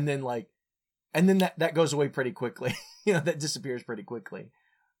 And then like And then that goes away pretty quickly. That disappears pretty quickly.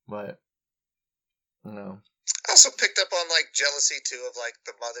 But, I also picked up on, like, jealousy, too, of, like,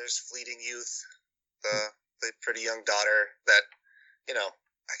 the mother's fleeting youth. The pretty young daughter that, I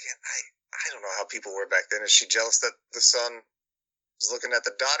don't know how people were back then. Is she jealous that the son was looking at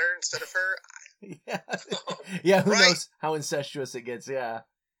the daughter instead of her? Yeah, who knows how incestuous it gets, yeah.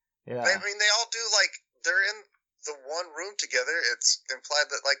 I mean, they all do, like, they're in the one room together. It's implied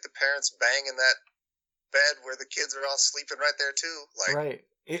that, like, the parents bang in that bed where the kids are all sleeping right there, too. Like, right.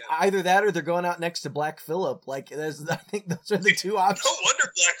 Either that or they're going out next to Black Phillip. Like, I think those are the two options. No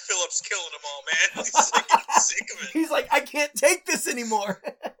wonder Black Phillip's killing them all, man. He's like, getting sick of it. He's like, I can't take this anymore.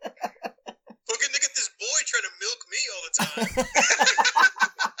 Look at this boy trying to milk me all the time.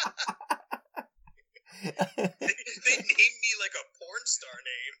 They named me like a porn star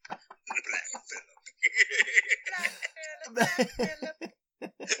name. Black Phillip.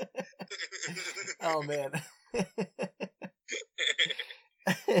 Oh, man.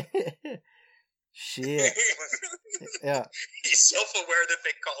 Shit. Yeah. He's self-aware that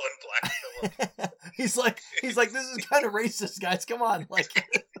they call him Black Phillip. He's like, this is kind of racist, guys. Come on, like.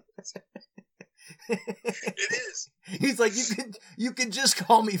 It is. He's like, you can just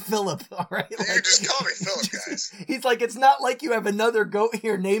call me Phillip, all right? You like, can just call me Phillip, guys. He's like, it's not like you have another goat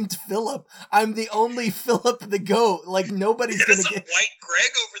here named Phillip. I'm the only Phillip the goat. Like, nobody's gonna get white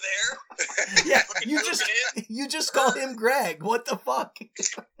Greg over there. Yeah, you just call him Greg. What the fuck?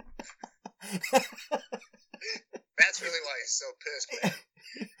 That's really why he's so pissed, man.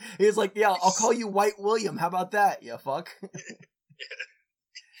 He's like, yeah, I'll call you White William. How about that, you fuck?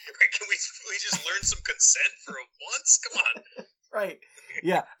 Can we just learn some consent for once? Come on. Right.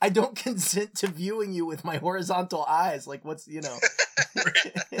 Yeah, I don't consent to viewing you with my horizontal eyes. Like, what's,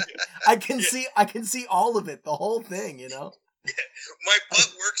 I can see all of it, the whole thing, Yeah. My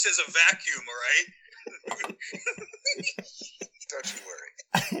butt works as a vacuum, all right? Don't you worry.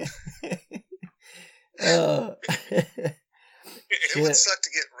 It would suck to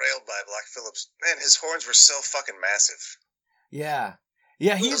get railed by Black Phillip's. Man, his horns were so fucking massive. Yeah.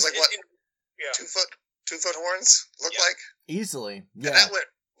 Yeah, he was like, what, 2 foot horns look like? Easily, yeah. And that went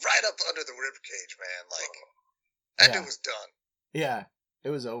right up under the rib cage, man. Like, that dude was done. Yeah, it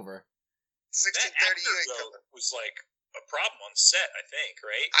was over. 1630 was like a problem on set, I think,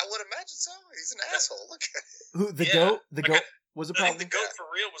 right? I would imagine so. He's an asshole. Look at it. Who, the goat? The goat was a problem? I think the goat for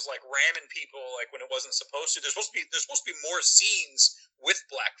real was like ramming people like when it wasn't supposed to. There's supposed to be more scenes with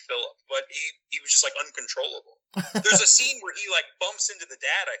Black Phillip, but he was just like uncontrollable. There's a scene where he like bumps into the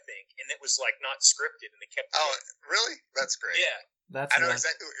dad, I think, and it was like not scripted, and they kept. Oh, really? That's great. Yeah, I know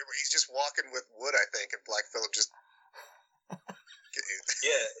exactly. He's just walking with wood, I think, and Black Phillip just.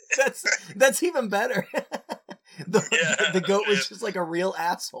 Yeah, that's even better. The goat was just like a real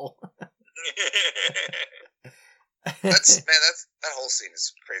asshole. That whole scene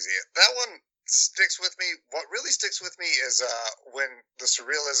is crazy. That one sticks with me. What really sticks with me is when the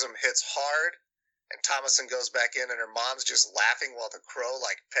surrealism hits hard and Thomason goes back in and her mom's just laughing while the crow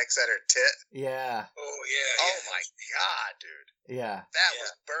like pecks at her tit. Yeah. Oh yeah. Oh my god, dude. Yeah. That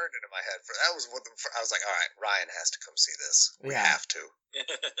was burned into my head. That was I was like, all right, Ryan has to come see this. We have to.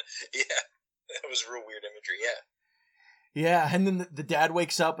 Yeah. That was real weird imagery. Yeah. Yeah, and then the dad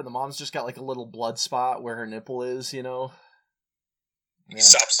wakes up and the mom's just got like a little blood spot where her nipple is, Yeah. Oh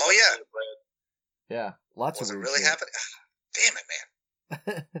yeah. Yeah. Lots was of it weird really shit. happening? Damn it,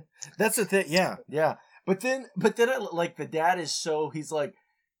 man. That's the thing. Yeah. But then like the dad is so he's like,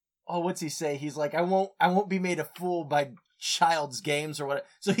 oh, what's he say? He's like, I won't be made a fool by child's games or whatever.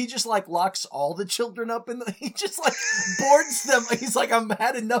 So he just like locks all the children up he just like boards them. He's like, I've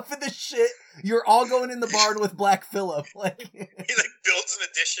had enough of this shit. You're all going in the barn with Black Phillip. Like he like builds an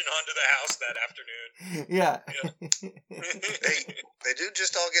addition onto the house that afternoon. Yeah. They do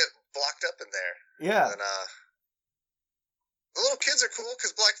just all get blocked up in there. Yeah. And the little kids are cool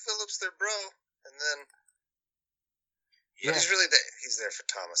because Black Phillip's their bro, and then but he's there for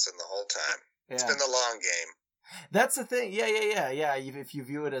Thomason the whole time. Yeah. It's been the long game. That's the thing. Yeah. If you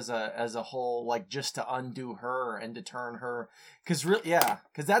view it as a whole, like just to undo her and to turn her, because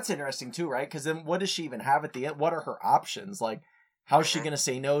that's interesting too, right? Because then what does she even have at the end? What are her options? Like, how's she gonna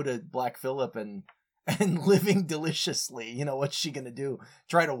say no to Black Phillip and living deliciously? What's she gonna do?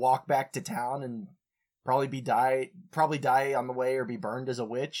 Try to walk back to town and probably die on the way or be burned as a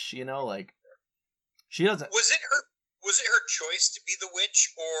witch? Like she doesn't. Was it her choice to be the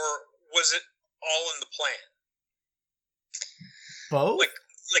witch, or was it all in the plan? Both?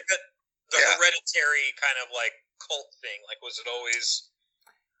 Like the hereditary kind of like cult thing. Like, was it always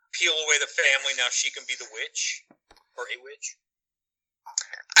peel away the family, now she can be the witch? Or a witch?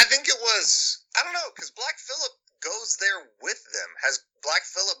 I think it was I don't know, because Black Phillip goes there with them. Has Black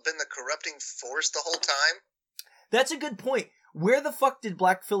Phillip been the corrupting force the whole time? That's a good point. Where the fuck did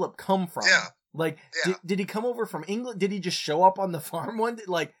Black Phillip come from? Yeah. Like, did he come over from England? Did he just show up on the farm one day?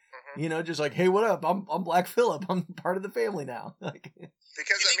 Like, you know, just like, hey, what up? I'm Black Phillip. I'm part of the family now. Like,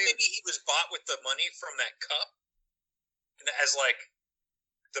 because I mean, maybe he was bought with the money from that cup as like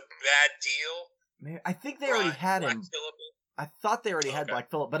the bad deal. Man, I think they already had him. Phillip. I thought they already had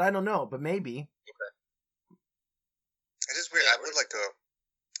Black Phillip, but I don't know. But maybe. Okay. It is weird. I would like to.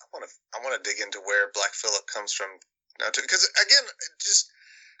 I want to dig into where Black Phillip comes from now too, because again, just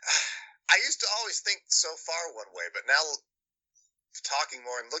I used to always think so far one way, but now talking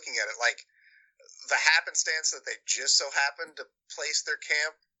more and looking at it, like the happenstance that they just so happened to place their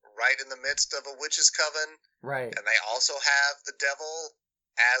camp right in the midst of a witch's coven, right? And they also have the devil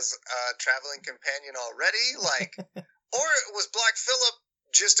as a traveling companion already, like, or was Black Phillip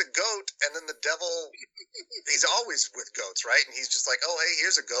just a goat, and then the devil, he's always with goats, right? And he's just like, oh, hey,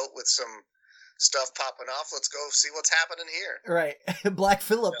 here's a goat with some stuff popping off. Let's go see what's happening here. Right. Black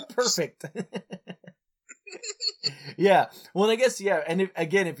Phillip. Yeah. Perfect. Yeah. Well, I guess, yeah. And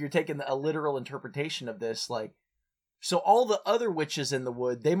if you're taking a literal interpretation of this, like, so all the other witches in the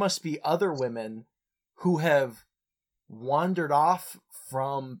wood, they must be other women who have wandered off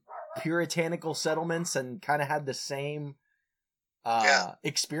from puritanical settlements and kind of had the same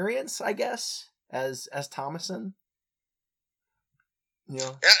experience, I guess, as Thomason. You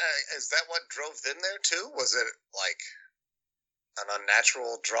know? Yeah, is that what drove them there too? Was it like an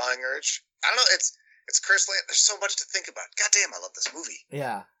unnatural drawing urge? I don't know. It's Cursed Land. There's so much to think about. God damn, I love this movie.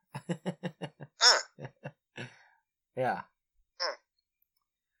 Yeah. Yeah.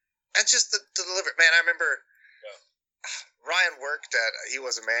 And just the delivery. Man, I remember Ryan worked he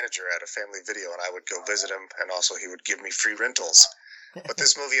was a manager at a family video, and I would go visit him, and also he would give me free rentals. But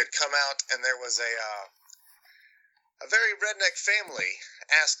this movie had come out, and there was a very redneck family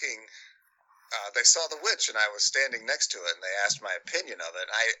asking, they saw The Witch, and I was standing next to it, and they asked my opinion of it.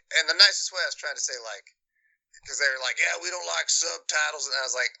 And the nicest way I was trying to say, like, because they were like, yeah, we don't like subtitles. And I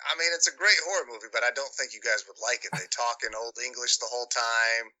was like, I mean, it's a great horror movie, but I don't think you guys would like it. They talk in Old English the whole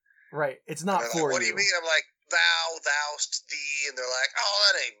time. Right. It's not for like, what do you mean? I'm like, thou'st, thee. And they're like, oh,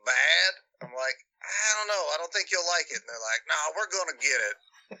 that ain't bad. I'm like, I don't know. I don't think you'll like it. And they're like, no, we're going to get it.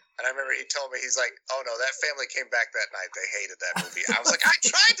 And I remember he told me, he's like, oh, no, that family came back that night. They hated that movie. I was like, I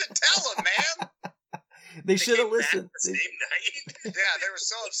tried to tell them, man. They should have listened. The same night. Yeah, they were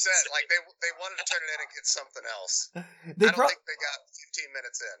so upset. Like, they wanted to turn it in and get something else. I don't think they got 15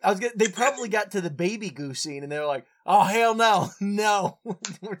 minutes in. They probably got to the baby goose scene, and they were like, oh, hell no. No.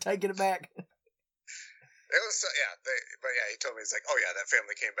 We're taking it back. It was but he told me, he's like, oh yeah, that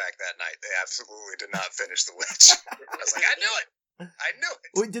family came back that night. They absolutely did not finish The Witch. I was like, I knew it.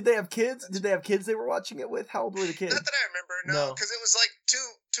 Wait, did they have kids? Did they have kids they were watching it with? How old were the kids? Not that I remember, no, because it was like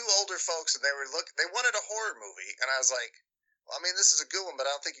two older folks, and they wanted a horror movie, and I was like, well, I mean, this is a good one, but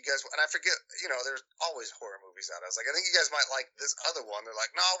I don't think you guys. And I forget, there's always horror movies out. I was like, I think you guys might like this other one. They're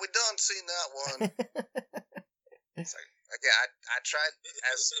like, no, we done seen that one. It's like, yeah, I tried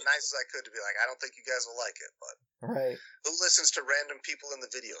as nice as I could to be like, I don't think you guys will like it, but right. Who listens to random people in the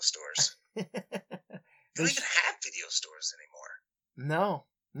video stores? They don't even have video stores anymore.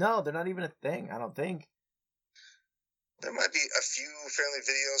 No, they're not even a thing. I don't think. There might be a few family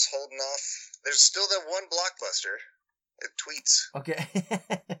videos holding off. There's still that one Blockbuster. It tweets. Okay.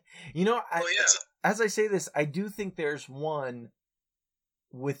 As I say this, I do think there's one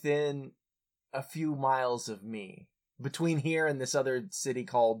within a few miles of me, between here and this other city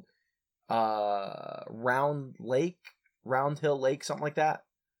called Round Hill Lake, something like that.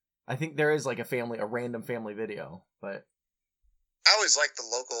 I think there is like a random family video, but I always like the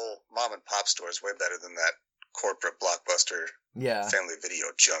local mom and pop stores way better than that corporate Blockbuster family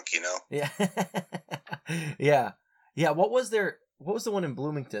video junk, Yeah. Yeah. What was the one in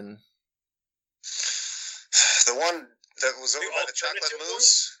Bloomington? The one that was over by the Chocolate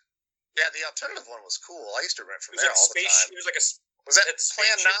Mousse? Yeah, the alternative one was cool. I used to rent from there all the time. It was like was that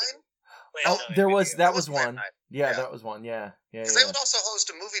Plan 9? That was one. Yeah, that was one. Yeah. Because they would also host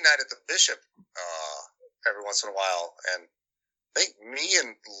a movie night at the Bishop every once in a while, and I think me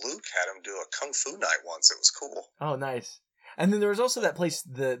and Luke had them do a kung fu night once. It was cool. Oh, nice. And then there was also that place,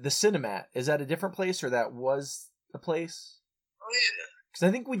 the Cinemat. Is that a different place, or that was a place? Oh, yeah. Because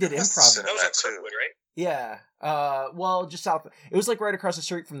I think we did improv. That was at Kirkwood, right? Yeah. Well, just south. It was like right across the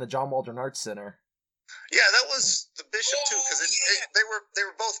street from the John Waldron Arts Center. Yeah, that was the Bishop too, because they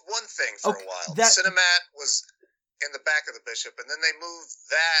were both one thing for a while. The Cinemat was in the back of the Bishop, and then they moved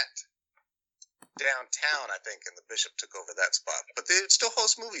that downtown, I think, and the Bishop took over that spot. But they would still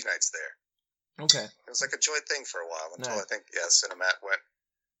host movie nights there. Okay. It was like a joint thing for a while until Nice. I think, Cinemat went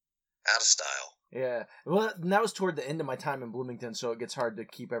out of style. Yeah. Well, and that was toward the end of my time in Bloomington, so it gets hard to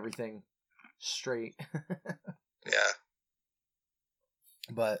keep everything straight. Yeah.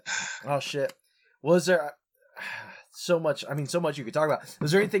 But, oh shit. Was there so much you could talk about.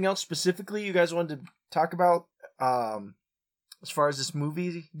 Was there anything else specifically you guys wanted to talk about as far as this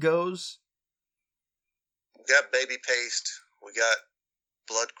movie goes? We got baby paste. We got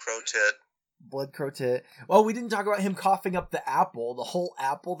blood crow tit. Well, we didn't talk about him coughing up the apple, the whole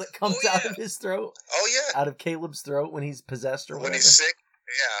apple that comes out of his throat. Oh, yeah. Out of Caleb's throat when he's possessed or whatever. When he's sick?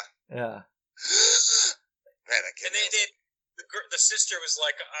 Yeah. Yeah. Man, that kid. And the sister was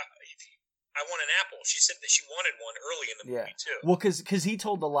like, I want an apple. She said that she wanted one early in the movie, too. Well, because he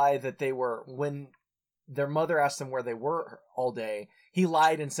told the lie that they were, when their mother asked them where they were all day, he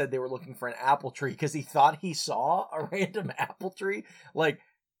lied and said they were looking for an apple tree because he thought he saw a random apple tree. Like,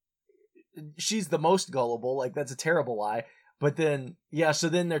 she's the most gullible. Like, that's a terrible lie. But then, so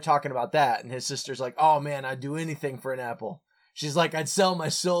then they're talking about that, and his sister's like, oh man, I'd do anything for an apple. She's like, I'd sell my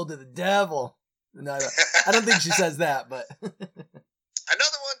soul to the devil. No, I don't think she says that, but another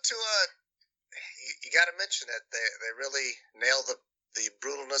one to you got to mention it. They really nail the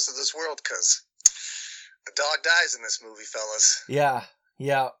brutalness of this world, because a dog dies in this movie, fellas. Yeah.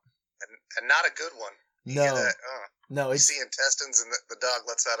 And not a good one. You hear that, no, you it's see intestines, and the dog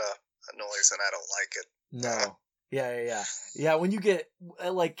lets out a noise, and I don't like it. No. Yeah. When you get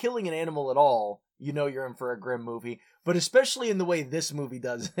like killing an animal at all, you know you're in for a grim movie. But especially in the way this movie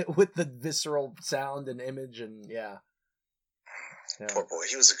does it, with the visceral sound and image, and yeah. Poor boy,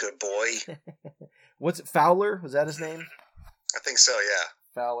 he was a good boy. What's it, Fowler? Was that his name? I think so, yeah.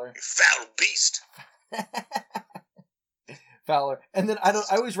 Fowler. You foul beast. Fowler. And then I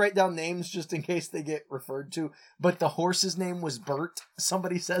always write down names just in case they get referred to. But the horse's name was Bert.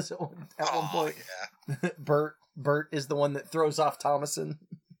 Somebody says at one point. Yeah. Bert is the one that throws off Thomason.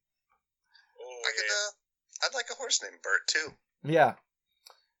 I'd like a horse named Bert too. Yeah.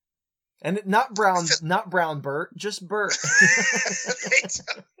 And not brown Bert, just Bert.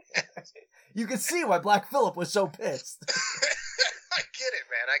 You can see why Black Phillip was so pissed. I get it,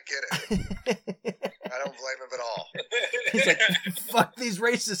 man. I get it. I don't blame him at all. He's like, fuck these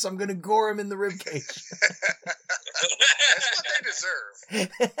racists. I'm going to gore him in the ribcage. That's what they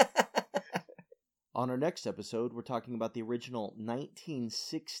deserve. On our next episode, we're talking about the original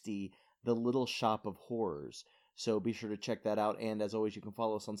 1960 The Little Shop of Horrors. So be sure to check that out. And as always, you can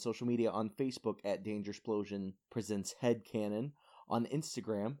follow us on social media on Facebook at Dangersplosion Presents Headcanon, on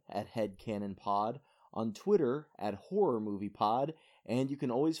Instagram at HeadcanonPod, on Twitter at Horror Movie Pod, and you can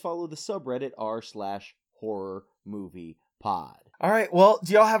always follow the subreddit r/Horror Movie Pod. All right, well,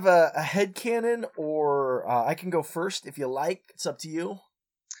 do y'all have a headcanon, or I can go first if you like? It's up to you.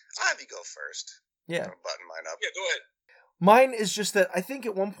 I'll have you go first. Yeah. I'm gonna button mine up. Yeah, go ahead. Mine is just that I think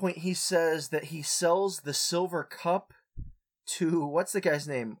at one point he says that he sells the silver cup to, what's the guy's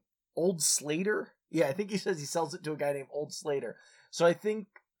name? Old Slater? Yeah, I think he says he sells it to a guy named Old Slater. So I think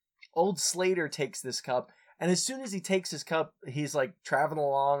Old Slater takes this cup, and as soon as he takes his cup, he's like traveling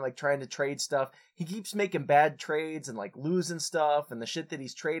along, like trying to trade stuff. He keeps making bad trades and like losing stuff, and the shit that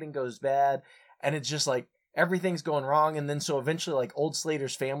he's trading goes bad, and it's just like everything's going wrong. And then so eventually like Old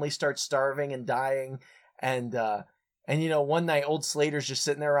Slater's family starts starving and dying, and you know, one night Old Slater's just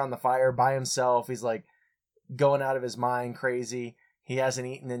sitting there around the fire by himself. He's like going out of his mind, crazy. He hasn't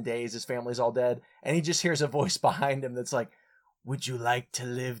eaten in days. His family's all dead. And he just hears a voice behind him that's like, would you like to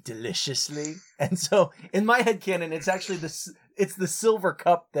live deliciously? And so in my headcanon, it's actually it's the silver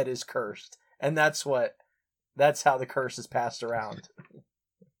cup that is cursed. And that's how the curse is passed around.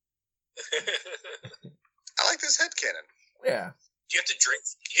 I like this headcanon. Yeah. Do you have to drink?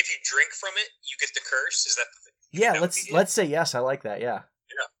 If you drink from it, you get the curse? Is that the thing? Yeah, let's say yes. I like that. Yeah.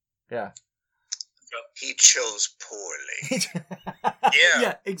 Yeah. He chose poorly. Yeah.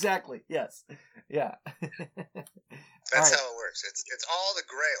 Yeah, exactly. Yes. Yeah. That's how it works. It's all the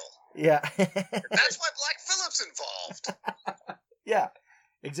Grail. Yeah. That's why Black Phillip's involved. Yeah.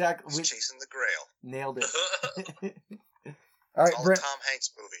 Exactly. He's chasing the Grail. Nailed it. All right, it's all Brent. a Tom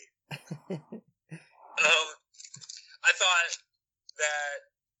Hanks movie. I thought that,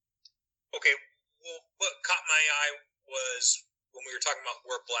 okay, well, what caught my eye was when we were talking about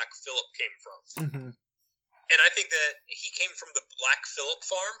where Black Phillip came from. Mm-hmm. And I think that he came from the Black Phillip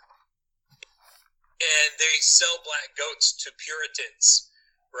farm, and they sell black goats to Puritans,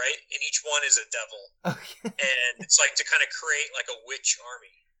 right? And each one is a devil. Okay. And it's like to kind of create like a witch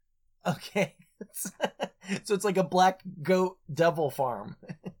army. Okay. So it's like a black goat devil farm.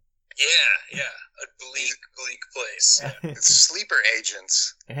 Yeah. A bleak place. Yeah. It's sleeper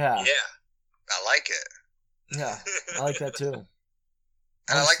agents. Yeah. Yeah. I like it. Yeah, I like that too.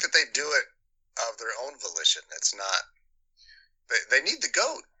 And I like that they do it of their own volition. It's not... They need the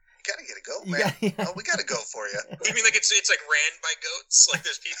goat. You gotta get a goat, man. Yeah. Oh, we got a goat for you. You mean like it's like ran by goats? Like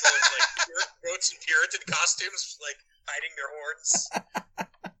there's people in like goats in Puritan costumes, like hiding their horns,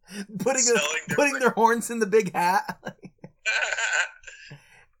 putting their horns in the big hat.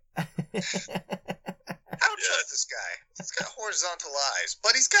 I don't trust this guy. He's got horizontal eyes,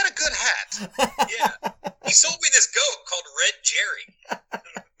 but he's got a good hat. Yeah, he sold me this goat called Red Jerry.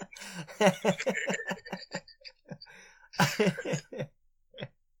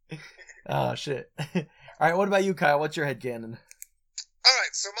 Oh shit! All right, what about you, Kyle? What's your headcanon? All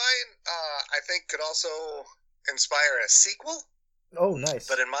right, so mine, I think, could also inspire a sequel. Oh, nice!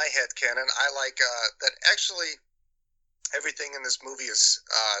 But in my headcanon, I like that actually everything in this movie is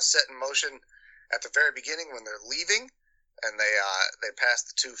set in motion at the very beginning when they're leaving, and they pass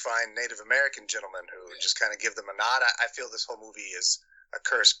the two fine Native American gentlemen who just kind of give them a nod. I feel this whole movie is a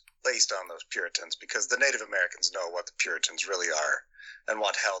curse based on those Puritans, because the Native Americans know what the Puritans really are and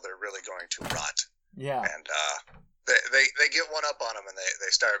what hell they're really going to rot. Yeah. And they get one up on them, and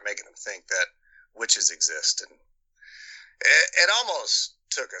they start making them think that witches exist. And it almost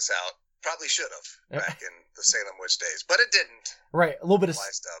took us out. Probably should have back in the Salem witch days, but it didn't. Right, a little bit of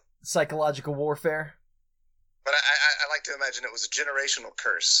psychological warfare. But I like to imagine it was a generational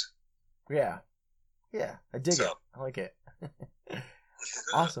curse. Yeah. Yeah, I dig it. I like it.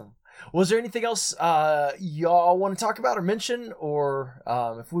 Awesome. Was there anything else y'all want to talk about or mention? Or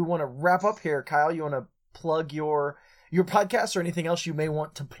if we want to wrap up here, Kyle, you want to plug your podcast or anything else you may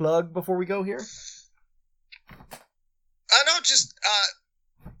want to plug before we go here? No, just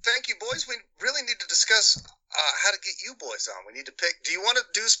thank you, boys. We really need to discuss how to get you boys on. We need to pick. Do you want to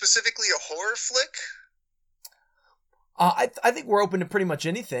do specifically a horror flick? I think we're open to pretty much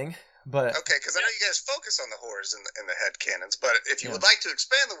anything. But okay, because I know you guys focus on the horrors in the headcanons, but if you would like to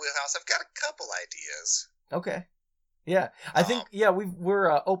expand the wheelhouse, I've got a couple ideas. Okay. Yeah, I think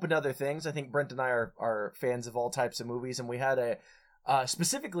we're open to other things. I think Brent and I are fans of all types of movies, and we had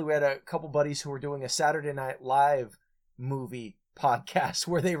specifically we had a couple buddies who were doing a Saturday Night Live movie podcast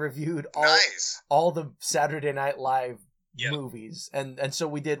where they reviewed all the Saturday Night Live movies, and so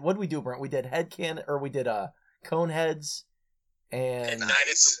we did. What did we do, Brent? We did we did Coneheads. And Night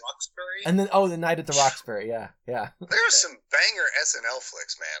at the Roxbury? And then, the Night at the Roxbury, yeah. There are some banger SNL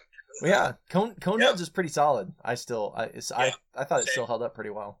flicks, man. Well, yeah, Coneheads is pretty solid. I thought it still held up pretty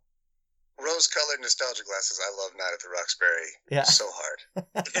well. Rose-colored nostalgia glasses. I love Night at the Roxbury so hard.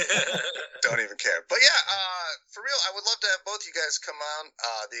 Don't even care. But yeah, for real, I would love to have both you guys come on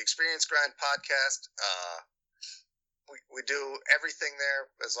the Experience Grind podcast. We do everything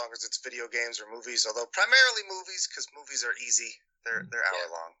there as long as it's video games or movies, although primarily movies, because movies are easy. They're hour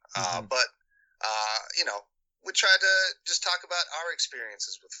long. But we try to just talk about our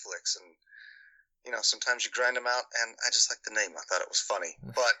experiences with flicks, and sometimes you grind them out, and I just like the name. I thought it was funny.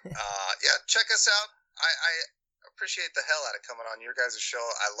 But check us out. I appreciate the hell out of coming on your guys' show.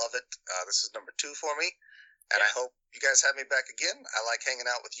 I love it. This is number 2 for me. And I hope you guys have me back again. I like hanging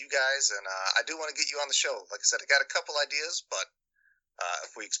out with you guys, and I do want to get you on the show. Like I said, I got a couple ideas, but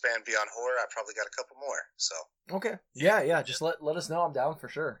if we expand beyond horror, I probably got a couple more. So okay, yeah. Just let us know. I'm down for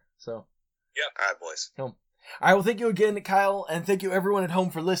sure. So yeah, all right, boys. All right, well, thank you again, Kyle, and thank you everyone at home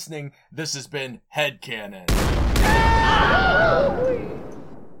for listening. This has been Headcanon.